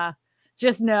so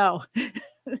just know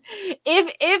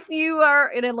if you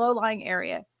are in a low-lying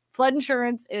area, flood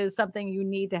insurance is something you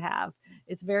need to have.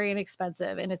 It's very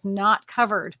inexpensive and it's not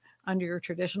covered under your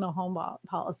traditional home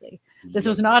policy. This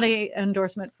was not an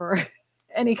endorsement for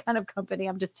any kind of company.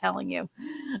 I'm just telling you.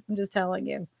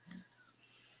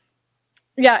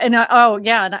 Yeah. And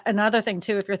another thing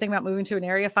too, if you're thinking about moving to an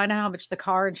area, find out how much the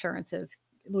car insurance is.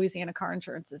 Louisiana car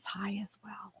insurance is high as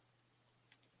well.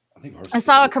 I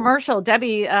saw a commercial.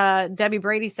 Debbie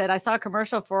Brady said, I saw a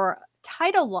commercial for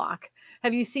title lock.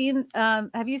 Have you seen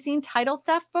title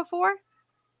theft before?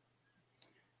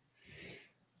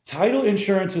 Title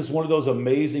insurance is one of those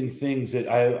amazing things that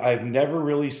I've never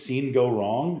really seen go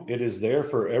wrong. It is there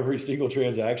for every single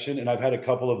transaction. And I've had a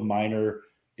couple of minor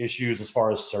issues as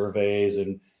far as surveys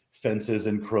and fences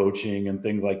encroaching and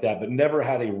things like that, but never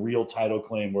had a real title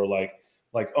claim where like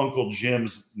Uncle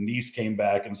Jim's niece came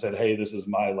back and said, hey, this is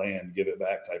my land, give it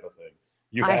back type of thing.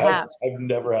 You have? I've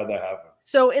never had that happen.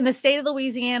 So in the state of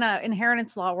Louisiana,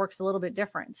 inheritance law works a little bit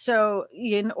different. So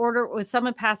when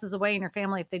someone passes away in your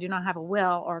family, if they do not have a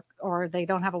will or they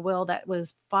don't have a will that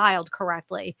was filed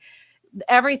correctly,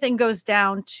 everything goes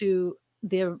down to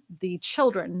the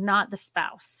children, not the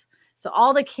spouse. So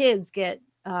all the kids get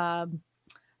a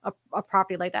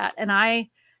property like that. And I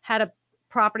had a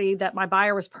property that my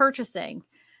buyer was purchasing.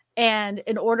 And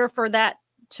in order for that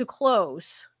to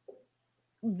close,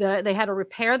 they had to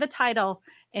repair the title,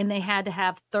 and they had to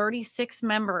have 36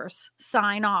 members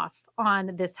sign off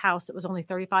on this house. It was only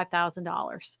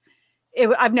 $35,000.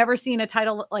 I've never seen a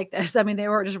title like this. I mean, they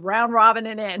were just round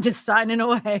robining in, just signing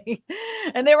away.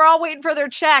 And they were all waiting for their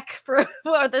check for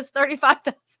this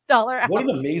 $35,000 house. What an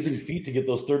amazing feat to get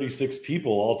those 36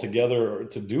 people all together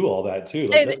to do all that too.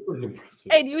 Like, that's pretty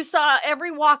impressive. And you saw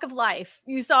every walk of life.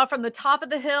 You saw from the top of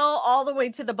the hill all the way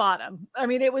to the bottom. I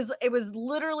mean, it was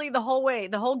literally the whole way,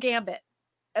 the whole gambit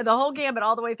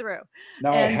all the way through.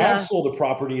 Now, I have sold a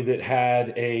property that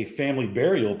had a family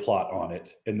burial plot on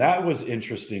it. And that was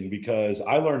interesting because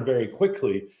I learned very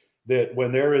quickly that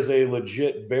when there is a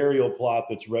legit burial plot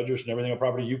that's registered and everything on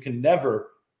property, you can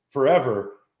never,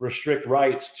 forever restrict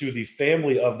rights to the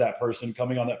family of that person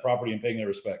coming on that property and paying their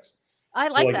respects. I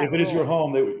like that. If it is your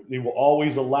home, they will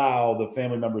always allow the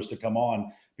family members to come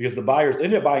on, because the buyers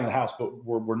ended up buying the house, but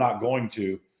we're not going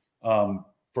to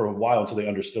for a while until they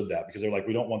understood that, because they're like,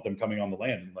 we don't want them coming on the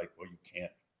land. And like, well, you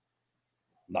can't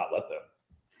not let them.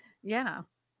 Yeah.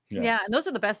 And those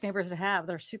are the best neighbors to have.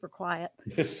 They're super quiet.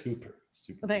 They're super.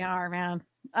 They are, man.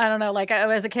 I don't know. Like,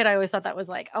 as a kid, I always thought that was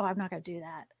like, oh, I'm not going to do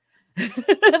that.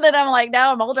 And then I'm like,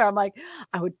 now I'm older, I'm like,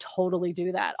 I would totally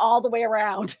do that all the way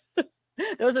around.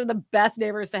 Those are the best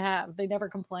neighbors to have. They never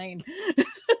complain.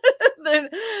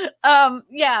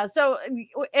 So,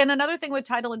 and another thing with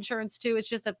title insurance too, it's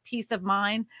just a peace of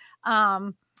mind.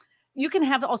 You can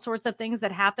have all sorts of things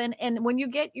that happen. And when you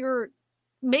get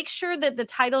make sure that the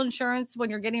title insurance, when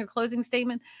you're getting your closing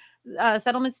statement,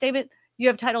 settlement statement, you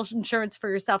have title insurance for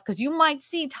yourself, because you might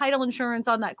see title insurance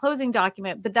on that closing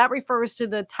document, but that refers to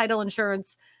the title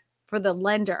insurance for the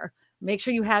lender. Make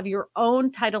sure you have your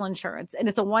own title insurance, and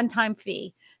it's a one-time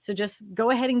fee. So just go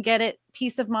ahead and get it.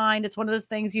 Peace of mind. It's one of those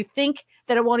things you think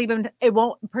that it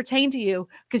won't pertain to you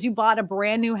because you bought a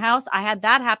brand new house. I had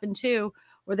that happen too,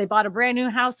 where they bought a brand new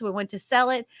house. We went to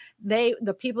sell it.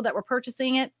 The people that were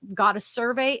purchasing it got a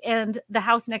survey, and the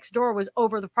house next door was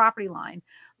over the property line.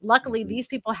 Luckily, these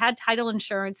people had title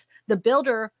insurance. The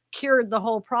builder cured the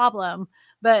whole problem,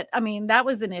 but I mean, that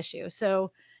was an issue.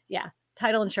 So yeah,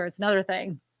 title insurance, another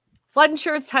thing. Flood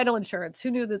insurance, title insurance.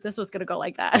 Who knew that this was going to go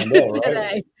like that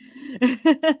today?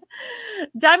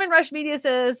 Diamond Rush Media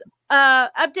says,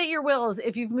 update your wills.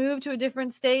 If you've moved to a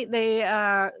different state,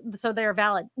 so they're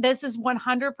valid. This is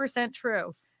 100%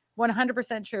 true.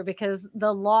 100% true, because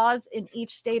the laws in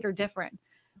each state are different.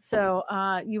 So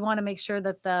you want to make sure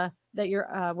that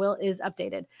your will is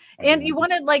updated. And you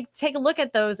want to take a look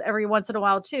at those every once in a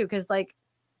while too, because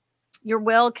your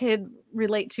will could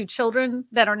relate to children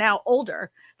that are now older,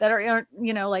 that are,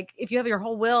 if you have your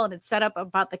whole will and it's set up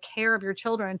about the care of your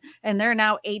children and they're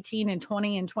now 18 and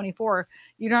 20 and 24,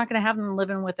 you're not going to have them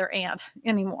living with their aunt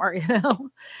anymore,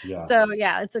 Yeah. So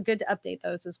yeah, it's good to update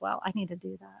those as well. I need to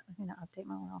do that. I need to update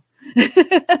my will.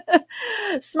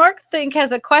 Smart Think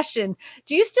has a question.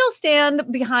 Do you still stand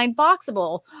behind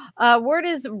Boxable? Word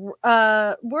is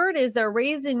they're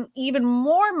raising even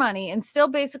more money and still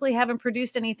basically haven't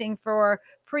produced anything for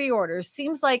pre-orders.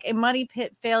 Seems like a money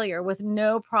pit failure with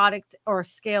no product or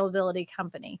scalability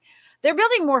company. They're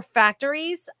building more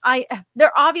factories.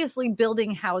 They're obviously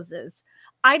building houses.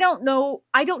 I don't know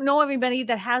anybody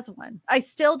that has one.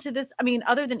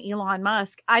 Other than Elon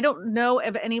Musk, I don't know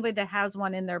of anybody that has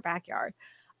one in their backyard.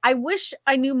 I wish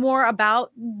I knew more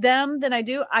about them than I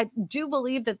do. I do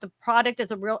believe that the product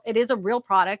is a real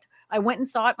product. I went and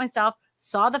saw it myself,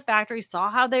 saw the factory,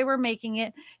 saw how they were making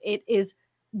it. It is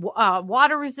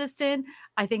water resistant.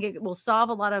 I think it will solve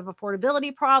a lot of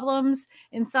affordability problems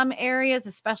in some areas,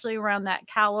 especially around that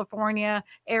California,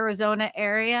 Arizona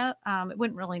area. It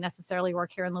wouldn't really necessarily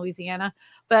work here in Louisiana,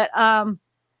 but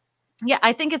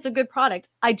I think it's a good product.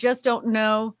 I just don't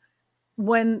know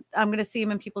when I'm going to see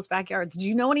them in people's backyards. Do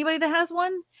you know anybody that has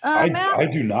one? Matt? I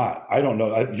do not. I don't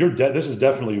know. This is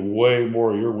definitely way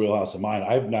more your wheelhouse than mine.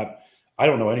 I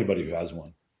don't know anybody who has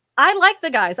one. I like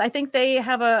the guys. I think they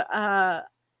have a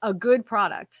good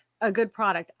product. I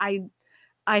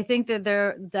think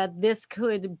that this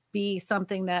could be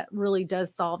something that really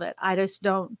does solve it. I just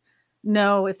don't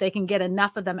know if they can get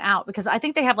enough of them out, because I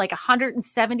think they have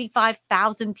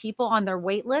 175,000 people on their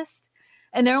wait list,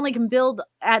 and they only can build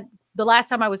at the last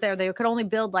time I was there, they could only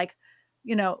build I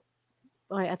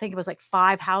think it was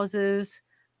 5 houses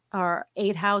or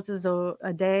 8 houses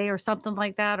a day or something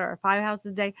like that, or 5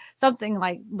 houses a day, something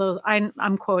like those.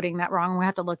 I'm quoting that wrong. We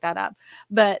have to look that up.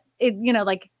 But it,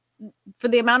 for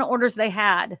the amount of orders they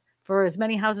had for as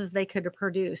many houses they could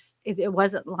produce, it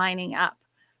wasn't lining up.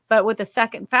 But with the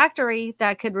second factory,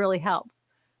 that could really help.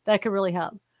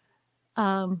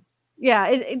 Yeah,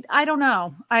 I don't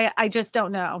know. I just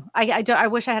don't know. I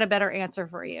wish I had a better answer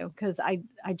for you because I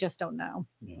just don't know.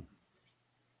 Yeah.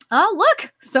 Oh,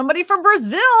 look, somebody from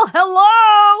Brazil.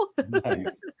 Hello.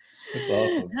 Nice. That's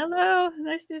awesome. Hello.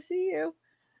 Nice to see you.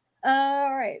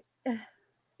 All right.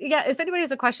 Yeah, if anybody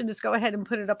has a question, just go ahead and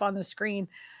put it up on the screen.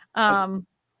 Um,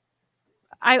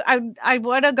 I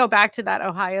want to go back to that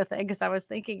Ohio thing because I was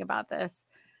thinking about this.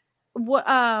 What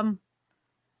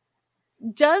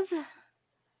does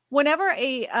whenever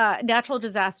a natural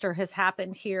disaster has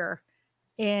happened here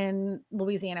in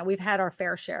Louisiana, we've had our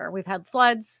fair share. We've had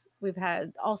floods, we've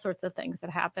had all sorts of things that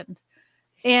happened.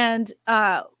 And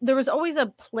there was always a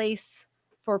place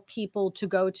for people to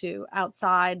go to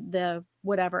outside the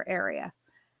whatever area.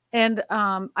 And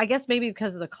I guess maybe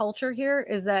because of the culture here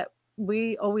is that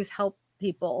we always help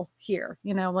people here.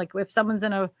 You know, like if someone's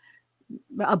in a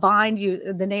bind,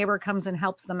 the neighbor comes and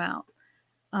helps them out.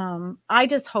 I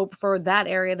just hope for that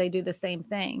area they do the same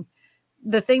thing.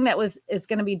 The thing that is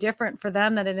going to be different for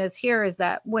them than it is here is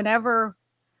that whenever,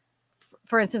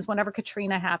 for instance, whenever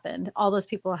Katrina happened, all those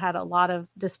people had a lot of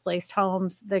displaced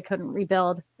homes. They couldn't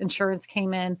rebuild. Insurance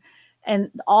came in, and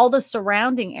all the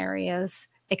surrounding areas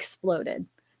exploded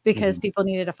because people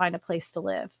needed to find a place to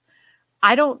live.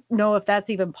 I don't know if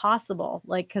that's even possible.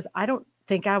 Like, because I don't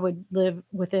think I would live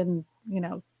within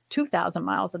 2,000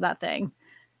 miles of that thing,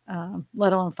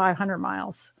 let alone 500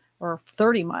 miles or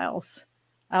 30 miles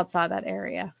outside that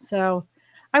area. So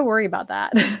I worry about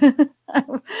that.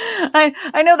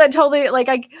 I know that totally,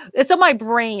 like, it's on my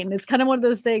brain. It's kind of one of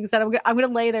those things that I'm going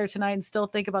to lay there tonight and still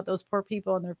think about those poor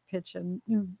people and their pitch and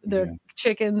their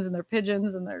chickens and their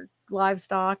pigeons and their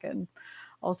livestock and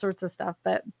all sorts of stuff.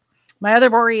 But my other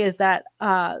worry is that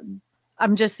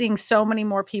I'm just seeing so many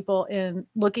more people in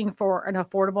looking for an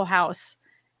affordable house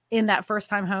in that first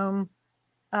time home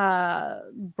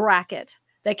bracket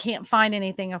that can't find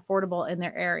anything affordable in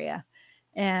their area.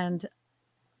 And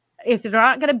if they're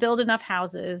not going to build enough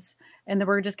houses and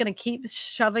we're just going to keep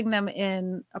shoving them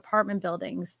in apartment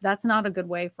buildings, that's not a good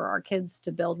way for our kids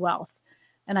to build wealth.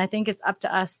 And I think it's up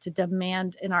to us to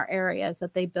demand in our areas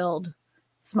that they build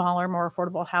smaller, more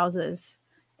affordable houses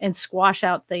and squash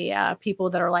out the people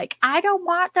that are like, I don't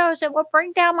want those. It will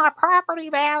bring down my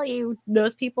property value.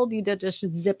 Those people need to just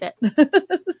zip it.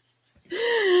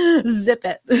 Zip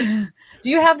it. Do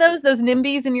you have those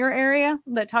NIMBYs in your area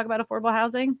that talk about affordable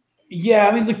housing? Yeah,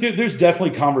 I mean, like there's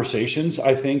definitely conversations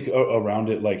I think around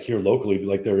it, like here locally,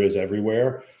 like there is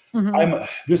everywhere. Mm-hmm.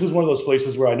 This is one of those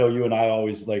places where I know you and I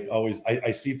always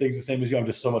I see things the same as you. I'm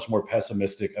just so much more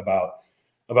pessimistic about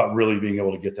really being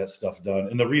able to get that stuff done.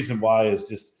 And the reason why is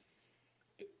just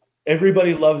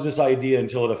everybody loves this idea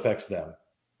until it affects them,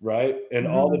 right? And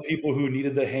all the people who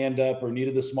needed the hand up or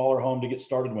needed the smaller home to get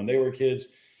started when they were kids,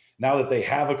 now that they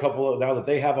have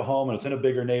a home and it's in a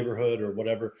bigger neighborhood or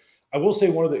whatever, I will say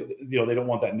one of the, they don't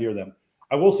want that near them.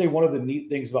 I will say one of the neat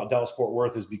things about Dallas Fort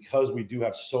Worth is because we do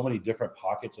have so many different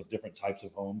pockets of different types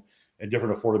of home and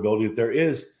different affordability,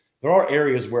 there are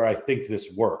areas where I think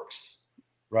this works,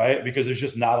 right? Because there's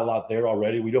just not a lot there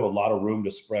already. We do have a lot of room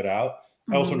to spread out.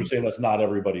 I also understand that's not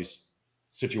everybody's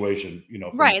situation,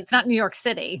 right. It's not New York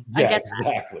City. Yeah, I get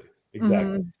exactly. that.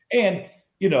 Exactly. And,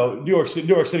 New York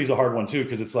City is a hard one too,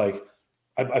 because it's like,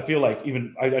 I feel like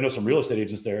even I know some real estate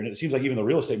agents there, and it seems like even the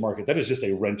real estate market, that is just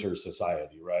a renter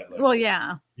society, right? Like, Well,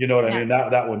 yeah. You know what I mean?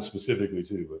 That one specifically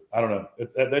too, but I don't know.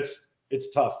 It's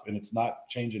tough, and it's not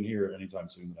changing here anytime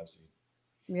soon that I've seen.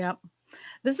 Yep.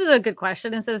 This is a good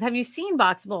question. It says, have you seen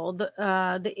Boxable?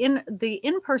 The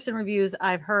in-person reviews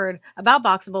I've heard about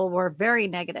Boxable were very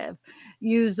negative.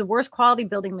 Use the worst quality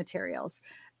building materials.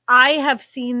 I have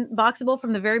seen Boxable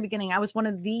from the very beginning. I was one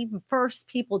of the first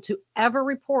people to ever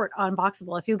report on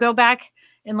Boxable. If you go back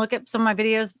and look at some of my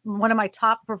videos, one of my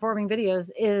top performing videos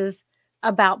is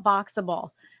about Boxable.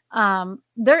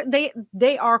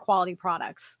 They are quality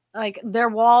products. Like their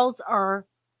walls are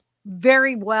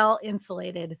very well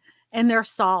insulated and they're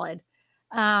solid.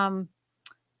 They're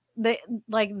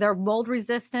mold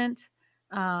resistant.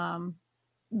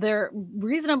 They're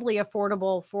reasonably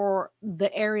affordable for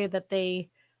the area that they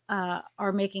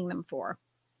are making them for.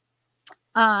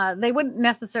 They wouldn't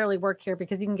necessarily work here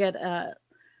because you can get a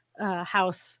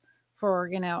house for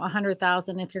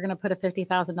 $100,000. If you're going to put a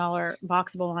 $50,000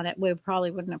 Boxable on it, we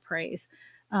probably wouldn't appraise.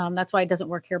 That's why it doesn't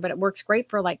work here, but it works great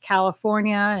for like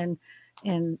California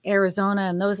and Arizona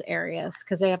and those areas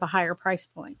because they have a higher price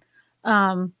point.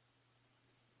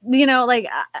 Like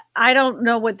I don't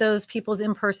know what those people's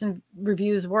in-person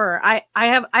reviews were. I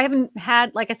haven't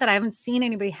had, like I said, I haven't seen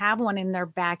anybody have one in their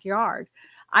backyard.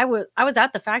 I was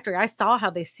at the factory. I saw how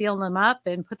they seal them up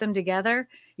and put them together.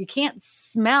 You can't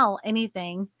smell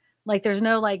anything Like there's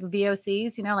no like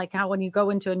VOCs, you know, like how when you go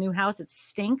into a new house, it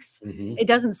stinks. Mm-hmm. It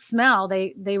doesn't smell.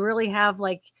 They really have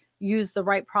like used the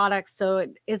right products. So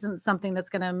it isn't something that's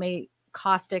going to make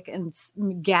caustic and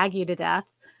gag you to death.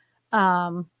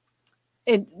 Um,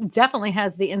 it definitely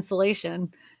has the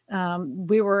insulation.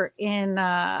 We were in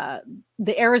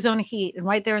the Arizona heat, and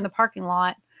right there in the parking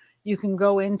lot, you can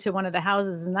go into one of the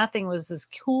houses, and that thing was as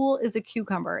cool as a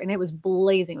cucumber, and it was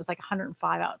blazing. It was like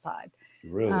 105 outside.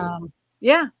 Really?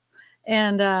 Yeah,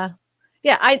 and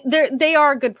yeah, they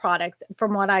are a good product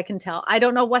from what I can tell. I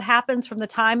don't know what happens from the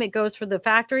time it goes from the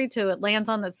factory to it lands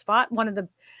on that spot.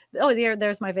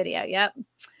 There's my video. Yep.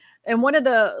 And one of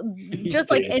the, He's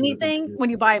just like dancing. anything, when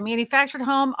you buy a manufactured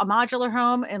home, a modular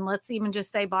home, and let's even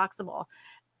just say boxable,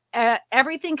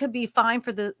 everything could be fine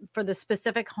for the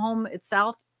specific home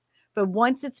itself. But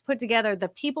once it's put together, the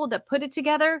people that put it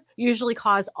together usually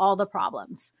cause all the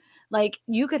problems. Like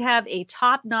you could have a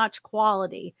top-notch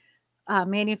quality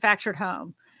manufactured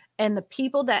home, and the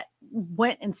people that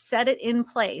went and set it in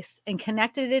place and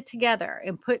connected it together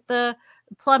and put the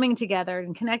plumbing together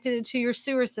and connected it to your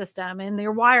sewer system and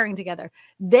their wiring together,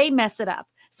 they mess it up.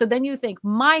 So then you think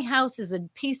my house is a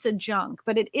piece of junk,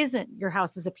 but it isn't. Your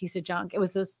house is a piece of junk. It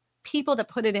was those people that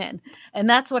put it in. And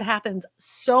that's what happens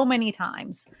so many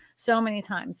times. So many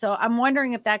times. So I'm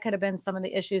wondering if that could have been some of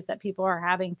the issues that people are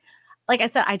having. Like I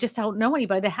said, I just don't know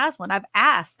anybody that has one. I've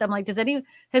asked. I'm like, has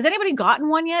anybody gotten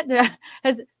one yet?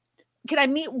 Can I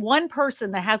meet one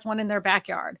person that has one in their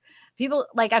backyard? People,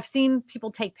 like, I've seen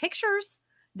people take pictures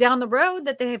down the road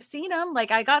that they have seen them. Like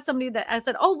I got somebody that I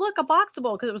said, "Oh, look, a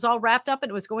boxable," because it was all wrapped up and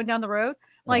it was going down the road.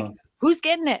 Like, who's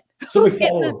getting it? Somebody Who's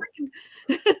getting follow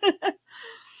the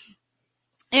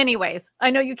Anyways, I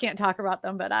know you can't talk about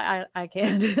them, but I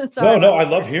can. Sorry No, about I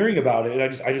that. love hearing about it. And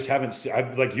I just haven't seen,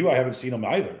 like you, I haven't seen them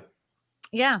either.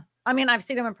 Yeah. I mean, I've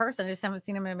seen them in person. I just haven't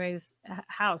seen them in anybody's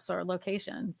house or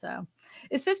location. So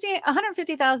it's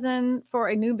 150,000 for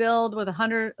a new build with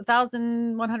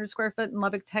 1,100 square foot in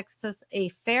Lubbock, Texas, a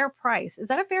fair price. Is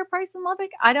that a fair price in Lubbock?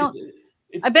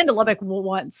 I've been to Lubbock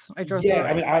once. I drove through Yeah,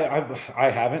 I it. mean, I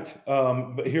haven't.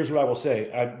 But here's what I will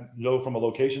say. I know from a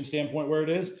location standpoint where it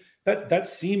is, that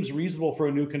seems reasonable for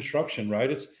a new construction,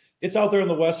 right? It's out there in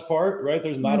the west part, right?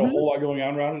 There's not a Mm-hmm. whole lot going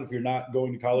on around it if you're not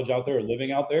going to college out there or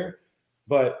living out there.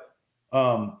 But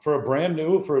for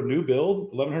a new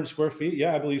build, 1,100 square feet,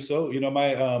 yeah, I believe so. You know, I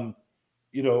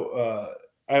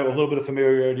have a little bit of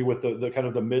familiarity with the kind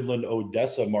of the Midland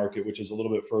Odessa market, which is a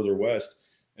little bit further west,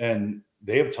 and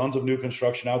they have tons of new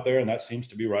construction out there, and that seems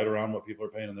to be right around what people are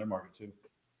paying in their market too.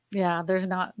 Yeah, there's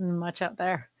not much out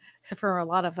there except for a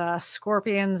lot of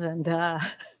scorpions and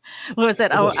what was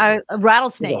it? There's a there's a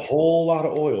Rattlesnakes. whole lot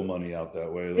of oil money out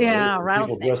that way, though. There's Yeah, some people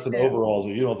rattlesnakes dressed in too. overalls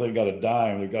that you don't think got a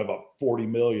dime. They've got about 40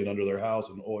 million under their house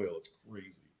in oil. It's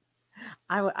crazy.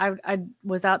 I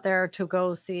was out there to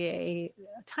go see a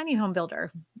tiny home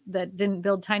builder that didn't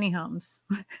build tiny homes.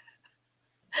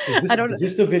 I don't know. Is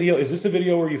this the video? Is this the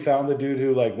video where you found the dude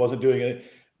who like wasn't doing it?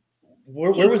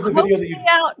 Where He was the video coaxed that me you?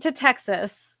 out to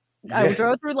Texas. I Yes.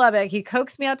 drove through Lubbock. He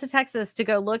coaxed me out to Texas to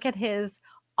go look at his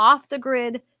off the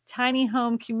grid tiny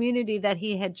home community that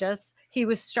he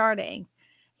was starting.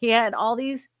 He had all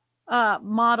these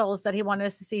models that he wanted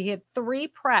us to see. He had three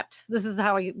prepped. This is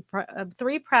how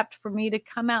three prepped for me to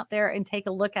come out there and take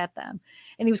a look at them.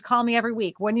 And he was calling me every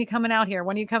week. When are you coming out here?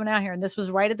 When are you coming out here? And this was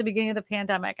right at the beginning of the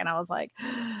pandemic. And I was like,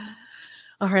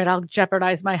 all right, I'll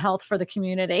jeopardize my health for the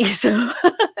community. So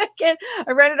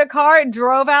I rented a car and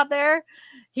drove out there.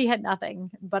 He had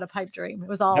nothing but a pipe dream. It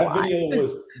was all a That lie. video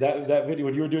was that video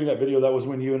when you were doing that video. That was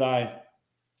when you've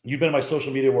been in my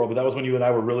social media world, but that was when you and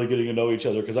I were really getting to know each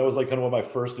other because that was like kind of one of my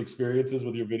first experiences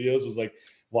with your videos was like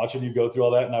watching you go through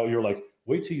all that. And now you're like,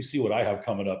 wait till you see what I have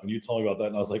coming up. And you told me about that.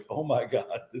 And I was like, oh my God,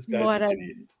 this guy's an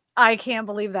idiot. I can't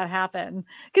believe that happened.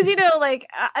 Because,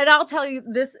 and I'll tell you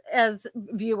this as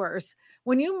viewers,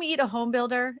 when you meet a home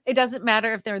builder, it doesn't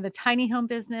matter if they're in the tiny home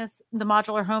business, the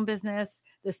modular home business,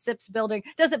 the SIPs building,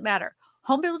 doesn't matter.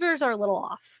 Home builders are a little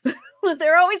off.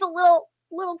 They're always a little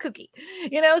kooky,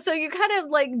 so you kind of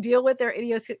like deal with their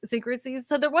idiosyncrasies.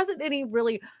 So there wasn't any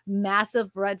really massive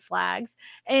red flags.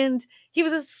 And he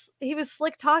was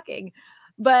slick talking.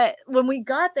 But when we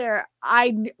got there,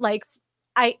 I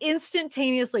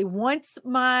instantaneously, once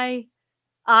my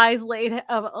eyes laid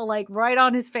like right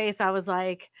on his face, I was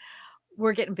like,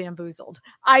 we're getting bamboozled.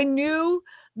 I knew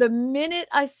the minute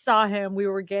I saw him, we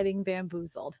were getting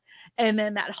bamboozled. And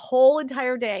then that whole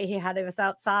entire day, he had us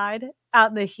outside, out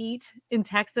in the heat in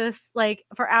Texas, like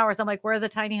for hours. I'm like, where are the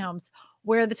tiny homes?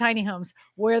 Where are the tiny homes?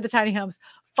 Where are the tiny homes?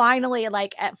 Finally,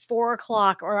 like at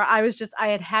 4:00, or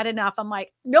I had enough. I'm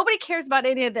like, nobody cares about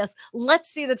any of this. Let's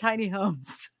see the tiny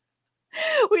homes.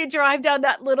 We drive down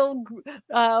that little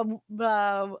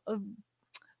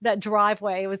that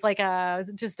driveway. It was like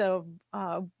just a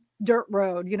dirt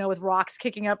road, with rocks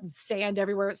kicking up and sand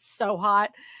everywhere. It's so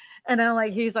hot. And I'm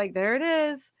like, he's like, there it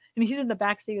is. And he's in the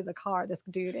back seat of the car. This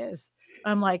dude is.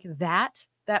 I'm like, that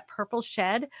purple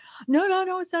shed? No,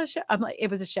 it's not a shed. I'm like, it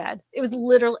was a shed. It was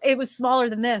literally, it was smaller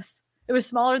than this. It was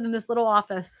smaller than this little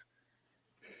office.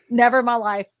 Never in my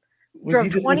life. Drove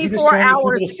 24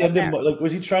 hours to get there. Like,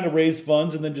 was he trying to raise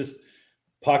funds and then just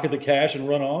pocket the cash and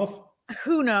run off?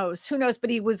 Who knows? But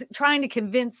he was trying to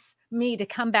convince me to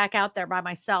come back out there by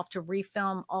myself to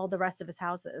refilm all the rest of his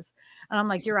houses. And I'm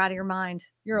like, you're out of your mind.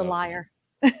 You're a liar.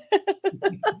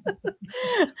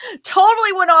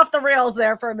 Totally went off the rails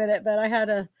there for a minute, but I had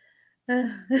a.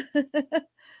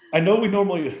 I know we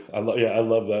normally, I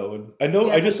love that one. I know,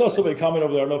 I just saw somebody comment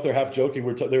over there. I don't know if they're half joking.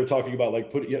 They were talking about like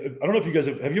I don't know if you guys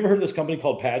have you ever heard of this company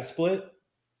called Pad Split?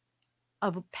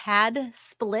 Of a Pad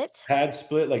Split? Pad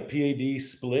Split, like PAD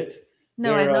Split.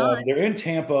 No, I'm not. They're in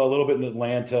Tampa, a little bit in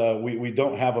Atlanta. We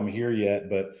don't have them here yet,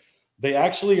 but they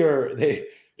actually are.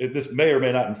 This may or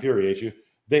may not infuriate you.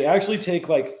 They actually take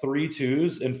like 3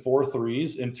 2s and 4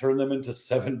 3s and turn them into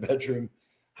 7-bedroom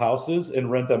houses and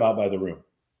rent them out by the room.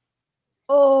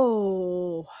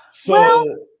 Oh, so well,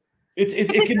 it's in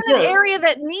an area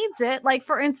that needs it. Like,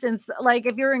 for instance, like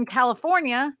if you're in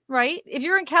California, right? If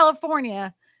you're in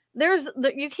California,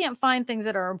 you can't find things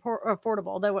that are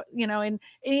affordable. That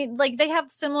and like they have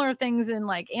similar things in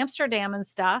like Amsterdam and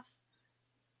stuff.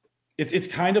 It's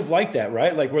kind of like that,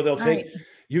 right? Like where they'll take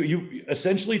you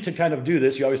essentially, to kind of do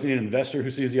this, you always need an investor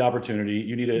who sees the opportunity.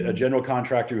 You need a general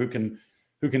contractor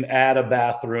who can add a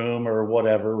bathroom or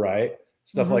whatever, right?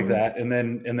 Stuff like that. And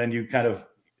then you kind of,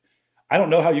 I don't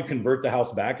know how you convert the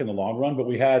house back in the long run, but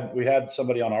we had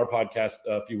somebody on our podcast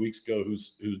a few weeks ago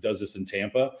who does this in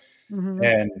Tampa.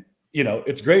 And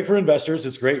it's great for investors.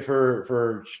 It's great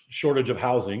for shortage of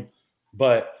housing.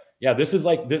 But yeah, this is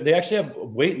like, they actually have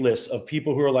wait lists of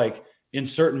people who are like in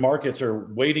certain markets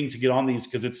are waiting to get on these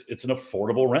because it's an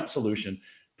affordable rent solution.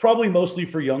 Probably mostly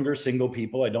for younger single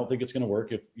people. I don't think it's going to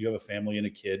work if you have a family and a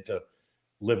kid to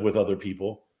live with other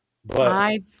people. But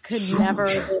I could never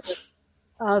live with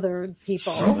other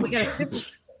people. Oh, we got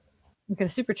a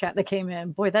super chat that came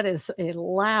in. Boy, that is a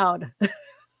loud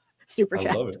super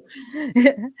chat. I love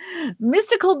it.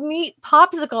 Mystical Meat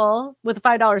Popsicle with a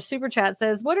 $5 super chat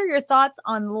says, what are your thoughts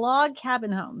on log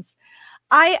cabin homes?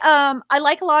 I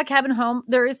like a log cabin home.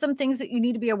 There is some things that you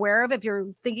need to be aware of if you're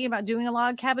thinking about doing a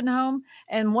log cabin home.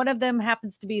 And one of them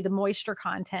happens to be the moisture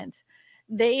content.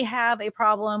 They have a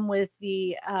problem with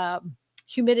the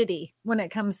humidity when it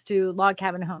comes to log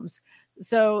cabin homes.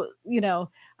 So,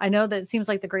 I know that it seems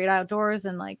like the great outdoors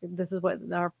and like this is what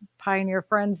our pioneer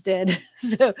friends did.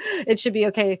 So it should be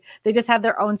okay. They just have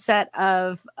their own set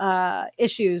of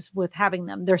issues with having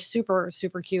them. They're super,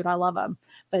 super cute. I love them.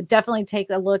 But definitely take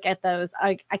a look at those.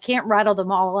 I can't rattle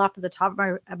them all off at the top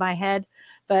of my head,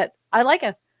 but I like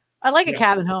a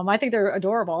cabin home. I think they're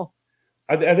adorable.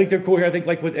 I think they're cool here. I think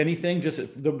like with anything, just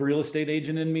the real estate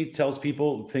agent in me tells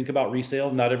people, think about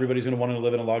resale. Not everybody's going to want to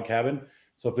live in a log cabin.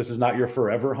 So if this is not your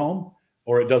forever home,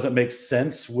 or it doesn't make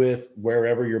sense with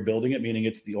wherever you're building it, meaning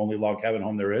it's the only log cabin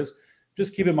home there is,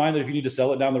 just keep in mind that if you need to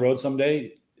sell it down the road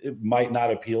someday, it might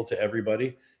not appeal to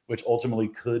everybody, which ultimately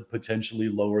could potentially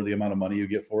lower the amount of money you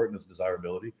get for it and its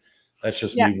desirability. That's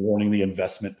just me warning the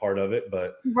investment part of it.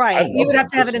 But right, you would have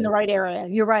to have it in the right area.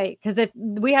 You're right, because if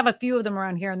we have a few of them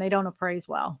around here and they don't appraise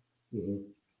well.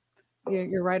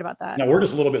 You're right about that. Now we're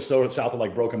just a little bit south of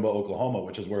like Broken Bow, Oklahoma,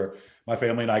 which is where my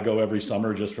family and I go every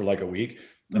summer just for like a week.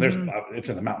 And it's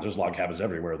in the mountains. There's log cabins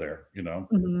everywhere there.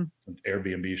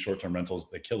 Airbnb, short-term rentals,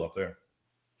 they kill up there.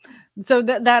 So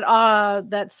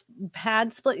that's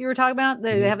Pad Split you were talking about.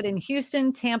 They have it in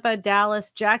Houston, Tampa,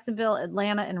 Dallas, Jacksonville,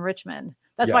 Atlanta, and Richmond.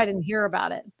 That's why I didn't hear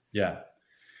about it. Yeah.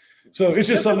 So it's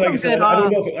just something like I said. I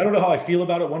don't know how I feel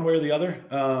about it one way or the other.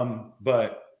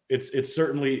 But it's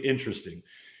certainly interesting.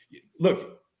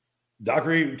 Look,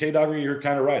 Dockery, you're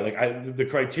kind of right. Like the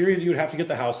criteria that you would have to get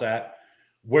the house at,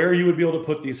 where you would be able to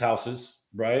put these houses,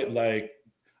 right? Like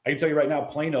I can tell you right now,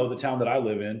 Plano, the town that I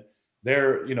live in,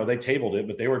 they tabled it,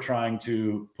 but they were trying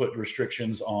to put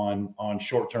restrictions on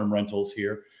short-term rentals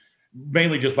here,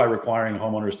 mainly just by requiring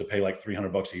homeowners to pay like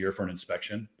 $300 a year for an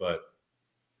inspection. But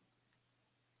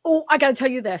I got to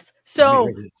tell you this. So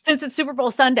since it's Super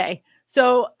Bowl Sunday,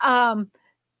 so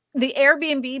the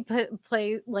Airbnb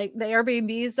like the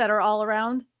Airbnbs that are all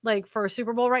around, like for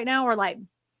Super Bowl right now, are like,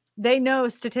 they know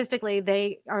statistically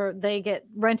they get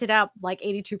rented out like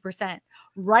 82%.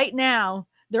 Right now,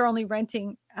 they're only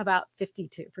renting about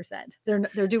 52%.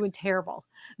 They're doing terrible.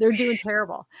 They're doing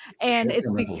terrible. And it's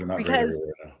Short-term rentals are not great because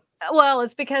everywhere right now. well,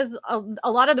 it's because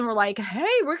a lot of them were like, "Hey,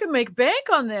 we can make bank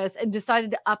on this," and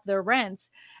decided to up their rents,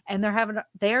 and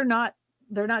they're not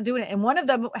doing it. And one of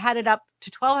them had it up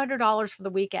to $1,200 for the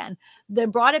weekend,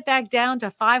 then brought it back down to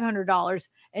 $500,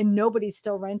 and nobody's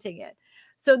still renting it.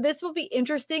 So this will be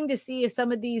interesting to see if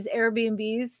some of these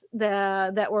Airbnbs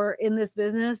that were in this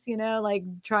business, like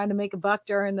trying to make a buck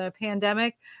during the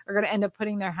pandemic, are going to end up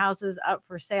putting their houses up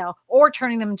for sale or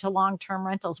turning them into long-term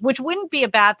rentals, which wouldn't be a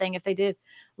bad thing if they did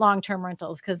long-term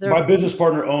rentals, because My business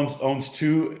partner owns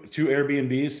two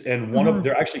Airbnbs, and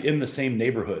they're actually in the same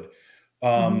neighborhood.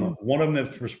 One of them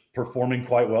is performing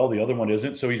quite well. The other one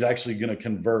isn't. So he's actually going to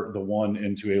convert the one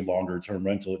into a longer term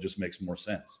rental. It just makes more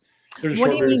sense. There's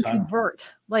what do you mean convert?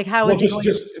 Like how is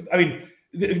it? I mean,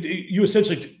 you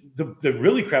essentially, the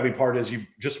really crappy part is you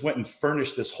just went and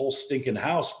furnished this whole stinking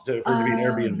house for it to be an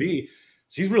Airbnb.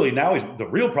 So the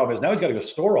real problem is now he's got to go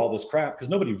store all this crap because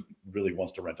nobody really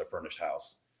wants to rent a furnished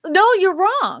house. No, you're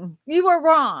wrong. You are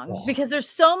wrong because there's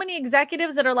so many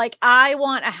executives that are like, I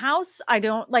want a house. I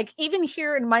don't like, even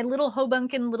here in my little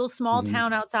Hoboken, little small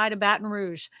town outside of Baton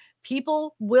Rouge,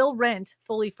 people will rent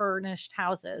fully furnished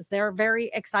houses. They're very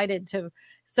excited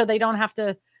so they don't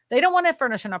want to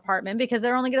furnish an apartment because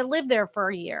they're only going to live there for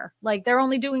a year. Like they're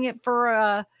only doing it for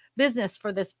a business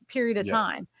for this period of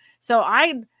time. So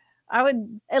I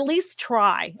would at least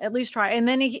try. And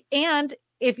then,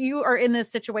 if you are in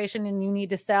this situation and you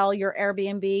need to sell your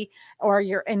Airbnb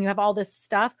and you have all this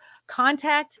stuff,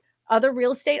 contact other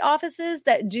real estate offices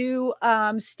that do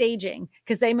staging,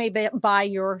 because they may buy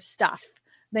your stuff.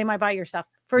 They might buy your stuff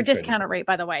for a discounted rate,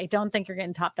 by the way. Don't think you're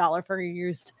getting top dollar for your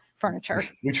used furniture.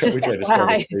 We tried to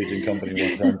start a staging company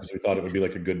one time because we thought it would be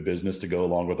like a good business to go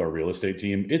along with our real estate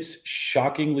team. It's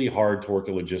shockingly hard to work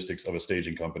the logistics of a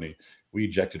staging company. We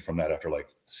ejected from that after like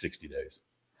 60 days.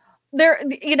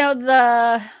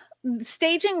 The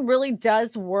staging really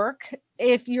does work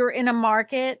if you're in a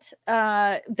market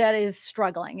that is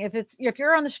struggling. If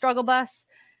you're on the struggle bus,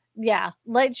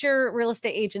 let your real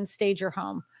estate agent stage your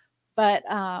home. But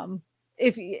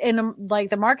if in like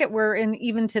the market we're in,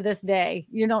 even to this day,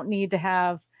 you don't need to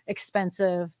have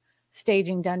expensive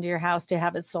staging done to your house to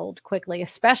have it sold quickly,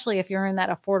 especially if you're in that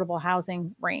affordable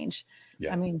housing range.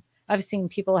 I mean, I've seen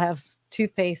people have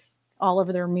toothpaste all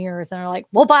over their mirrors and they're like,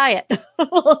 we'll buy it.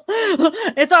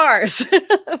 It's ours.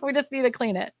 We just need to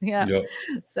clean it.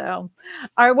 So,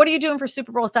 all right. What are you doing for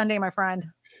Super Bowl Sunday, my friend?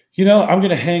 I'm going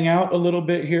to hang out a little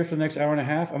bit here for the next hour and a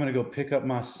half. I'm going to go pick up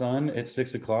my son at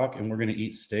 6:00 and we're going to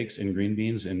eat steaks and green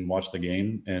beans and watch the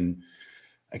game. And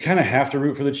I kind of have to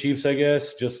root for the Chiefs, I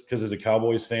guess, just because as a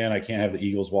Cowboys fan, I can't have the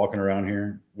Eagles walking around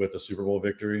here with a Super Bowl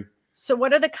victory. So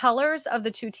what are the colors of the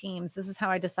two teams? This is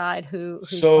how I decide who's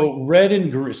so red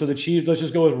and green. So the Chiefs, let's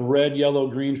just go with red, yellow,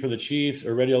 green for the Chiefs,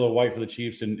 or red, yellow, white for the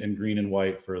Chiefs, and green and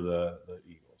white for the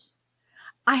Eagles.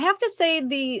 I have to say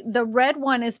the red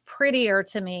one is prettier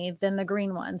to me than the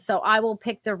green one. So I will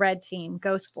pick the red team.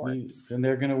 Go Sports. Then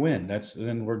they're going to win.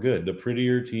 Then we're good. The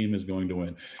prettier team is going to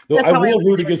win. Though I will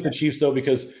root against the Chiefs though,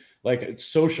 because like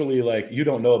socially, like you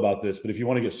don't know about this, but if you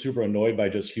want to get super annoyed by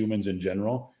just humans in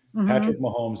general, Patrick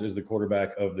Mahomes is the quarterback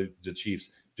of the Chiefs.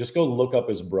 Just go look up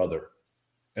his brother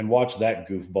and watch that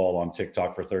goofball on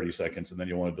TikTok for 30 seconds, and then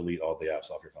you'll want to delete all the apps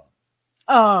off your phone.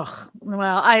 Oh,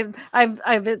 well,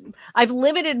 I've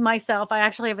limited myself. I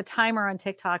actually have a timer on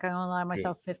TikTok. I only allow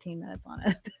myself 15 minutes on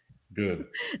it. Good.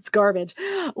 It's garbage.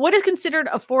 What is considered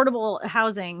affordable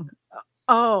housing?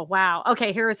 Oh, wow.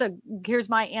 Okay, here's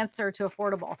my answer to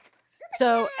affordable.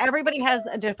 So everybody has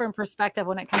a different perspective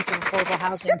when it comes to affordable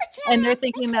housing. And they're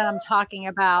thinking that I'm talking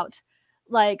about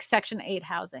like Section 8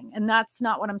 housing. And that's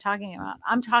not what I'm talking about.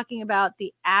 I'm talking about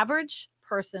the average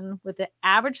person with the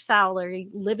average salary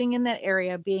living in that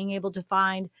area being able to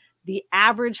find the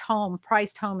average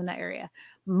priced home in that area.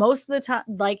 Most of the time,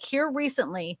 like here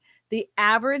recently, the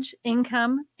average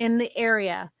income in the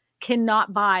area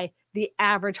cannot buy the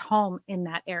average home in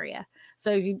that area.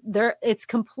 So it's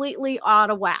completely out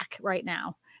of whack right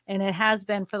now. And it has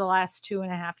been for the last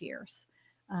 2.5 years.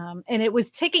 And it was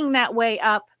ticking that way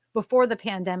up before the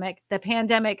pandemic. The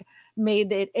pandemic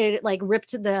made it like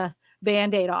ripped the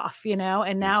Band-Aid off,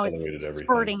 and now it's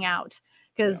spurting out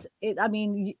because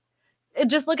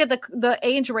just look at the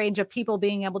age range of people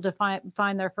being able to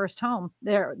find their first home.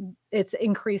 It's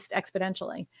increased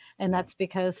exponentially. And that's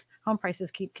because home prices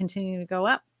keep continuing to go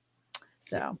up.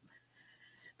 So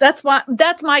that's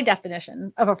my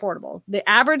definition of affordable. The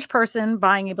average person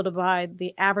being able to buy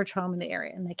the average home in the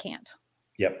area, and they can't.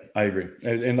 Yep, I agree.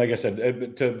 And like I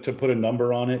said, to put a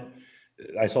number on it,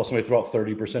 I saw somebody throw out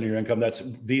 30% of your income.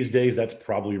 These days, that's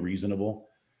probably reasonable,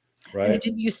 right? And it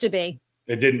didn't used to be.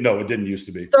 It didn't used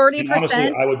to be. 30%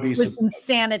 honestly, I would be was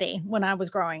insanity when I was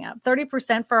growing up.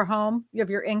 30% for a home of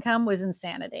your income was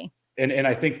insanity. And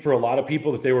I think for a lot of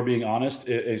people, that they were being honest,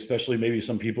 especially maybe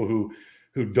some people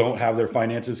who don't have their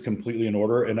finances completely in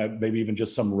order, and maybe even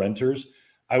just some renters.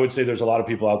 I would say there's a lot of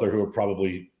people out there who are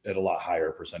probably at a lot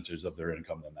higher percentage of their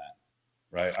income than that.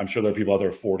 Right. I'm sure there are people out there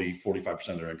 45%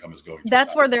 of their income is going.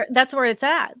 That's where it's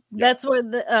at. Yeah. That's where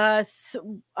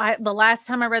the last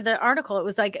time I read the article, it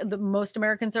was like the most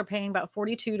Americans are paying about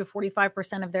 42 to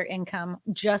 45% of their income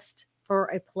just for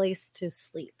a place to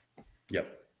sleep.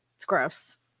 Yep. It's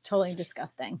gross. Totally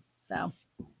disgusting. So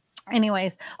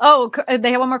anyways,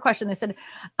 they have one more question. They said,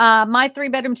 my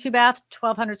 3-bedroom, 2-bath,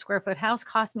 1,200 square foot house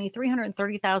cost me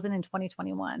 $330,000 in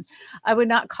 2021. I would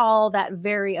not call that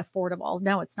very affordable.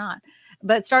 No, it's not.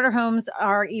 But starter homes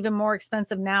are even more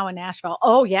expensive now in Nashville.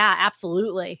 Oh yeah,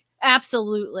 absolutely.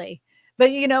 Absolutely. But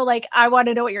I want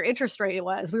to know what your interest rate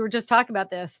was. We were just talking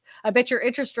about this. I bet your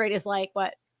interest rate is like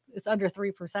what? It's under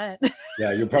 3%.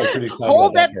 Yeah, you're probably pretty excited.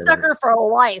 Hold that sucker for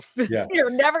life. Yeah. You're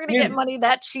never going to get money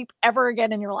that cheap ever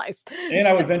again in your life. And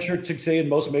I would venture to say in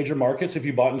most major markets, if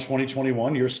you bought in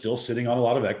 2021, you're still sitting on a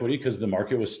lot of equity because the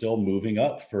market was still moving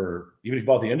up even if you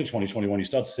bought at the end of 2021, you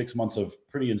still had 6 months of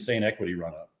pretty insane equity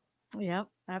run up. Yep,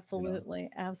 absolutely.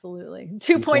 Absolutely.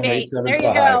 2.8. There you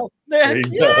go. There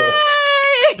you go.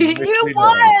 You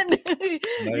won.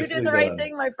 You did the right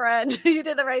thing, my friend. You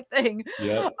did the right thing.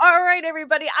 Yep. All right,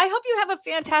 everybody. I hope you have a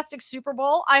fantastic Super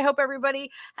Bowl. I hope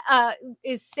everybody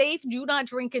is safe. Do not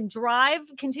drink and drive.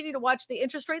 Continue to watch the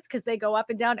interest rates because they go up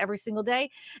and down every single day.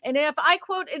 And if I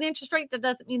quote an interest rate, that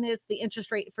doesn't mean that it's the interest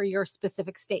rate for your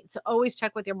specific state. So always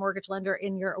check with your mortgage lender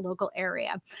in your local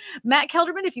area. Matt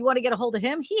Kelderman, if you want to get a hold of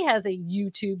him, he has a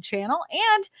YouTube channel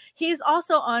and he's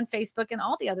also on Facebook and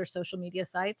all the other social media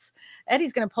sites.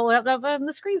 Eddie's going to pull it up on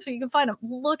the screen so you can find him.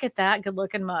 Look at that good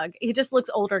looking mug. He just looks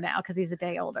older now because he's a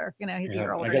day older. He's a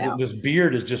year older now. This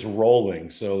beard is just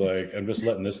rolling. So I'm just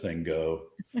letting this thing go.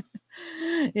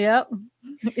 Yep.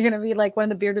 You're going to be like one of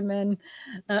the bearded men.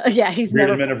 He's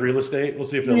bearded men of real estate. We'll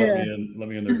see if they'll let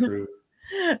me in their crew.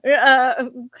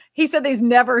 He said he's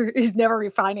never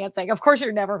refinancing. Of course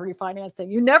you're never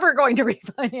refinancing. You're never going to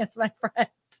refinance, my friend.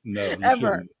 No, ever.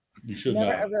 Shouldn't. You should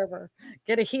never, not. ever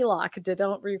get a HELOC to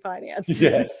don't refinance.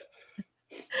 Yes.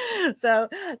 So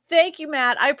thank you,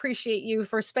 Matt. I appreciate you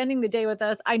for spending the day with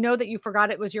us. I know that you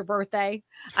forgot it was your birthday.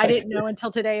 I didn't know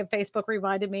until today, and Facebook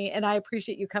reminded me, and I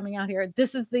appreciate you coming out here.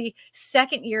 This is the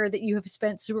second year that you have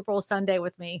spent Super Bowl Sunday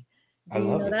with me. Do you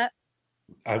know that?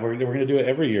 We're going to do it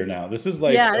every year now. This is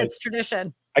it's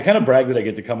tradition. I kind of brag that I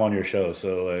get to come on your show.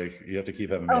 So you have to keep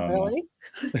having me on. Really?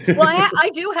 Well, I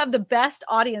do have the best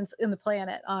audience in the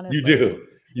planet, honestly. You do.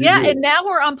 And now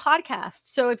we're on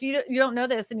podcasts. So if you don't know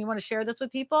this and you want to share this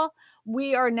with people,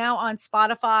 we are now on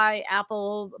Spotify,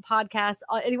 Apple Podcasts,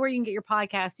 anywhere you can get your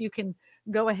podcasts. You can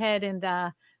go ahead and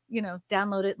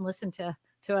download it and listen to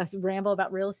us ramble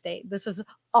about real estate. This was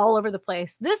all over the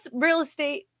place. This real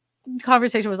estate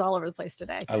conversation was all over the place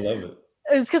today. I love it.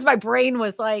 It was because my brain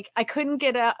was like, I couldn't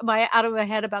get out of my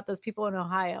head about those people in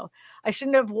Ohio. I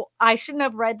shouldn't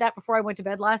have read that before I went to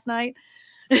bed last night.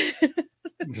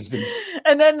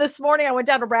 And then this morning I went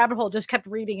down a rabbit hole, just kept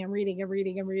reading and reading and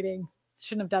reading and reading.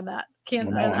 Shouldn't have done that.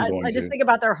 I just think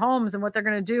about their homes and what they're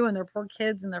going to do and their poor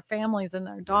kids and their families and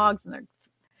their dogs and their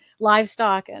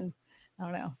livestock. And I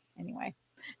don't know.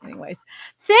 Anyways,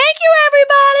 thank you,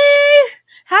 everybody.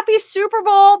 Happy Super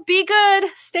Bowl. Be good.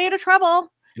 Stay out of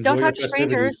trouble. Don't touch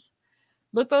strangers.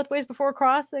 Look both ways before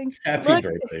crossing. Happy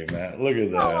birthday, Matt. Look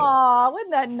at that. Aw,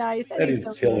 wasn't that nice? Eddie's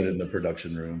so killing it in the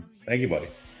production room. Thank you, buddy.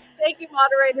 Thank you,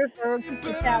 moderator, for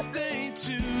the chat.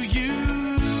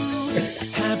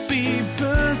 Happy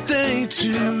birthday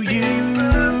to you.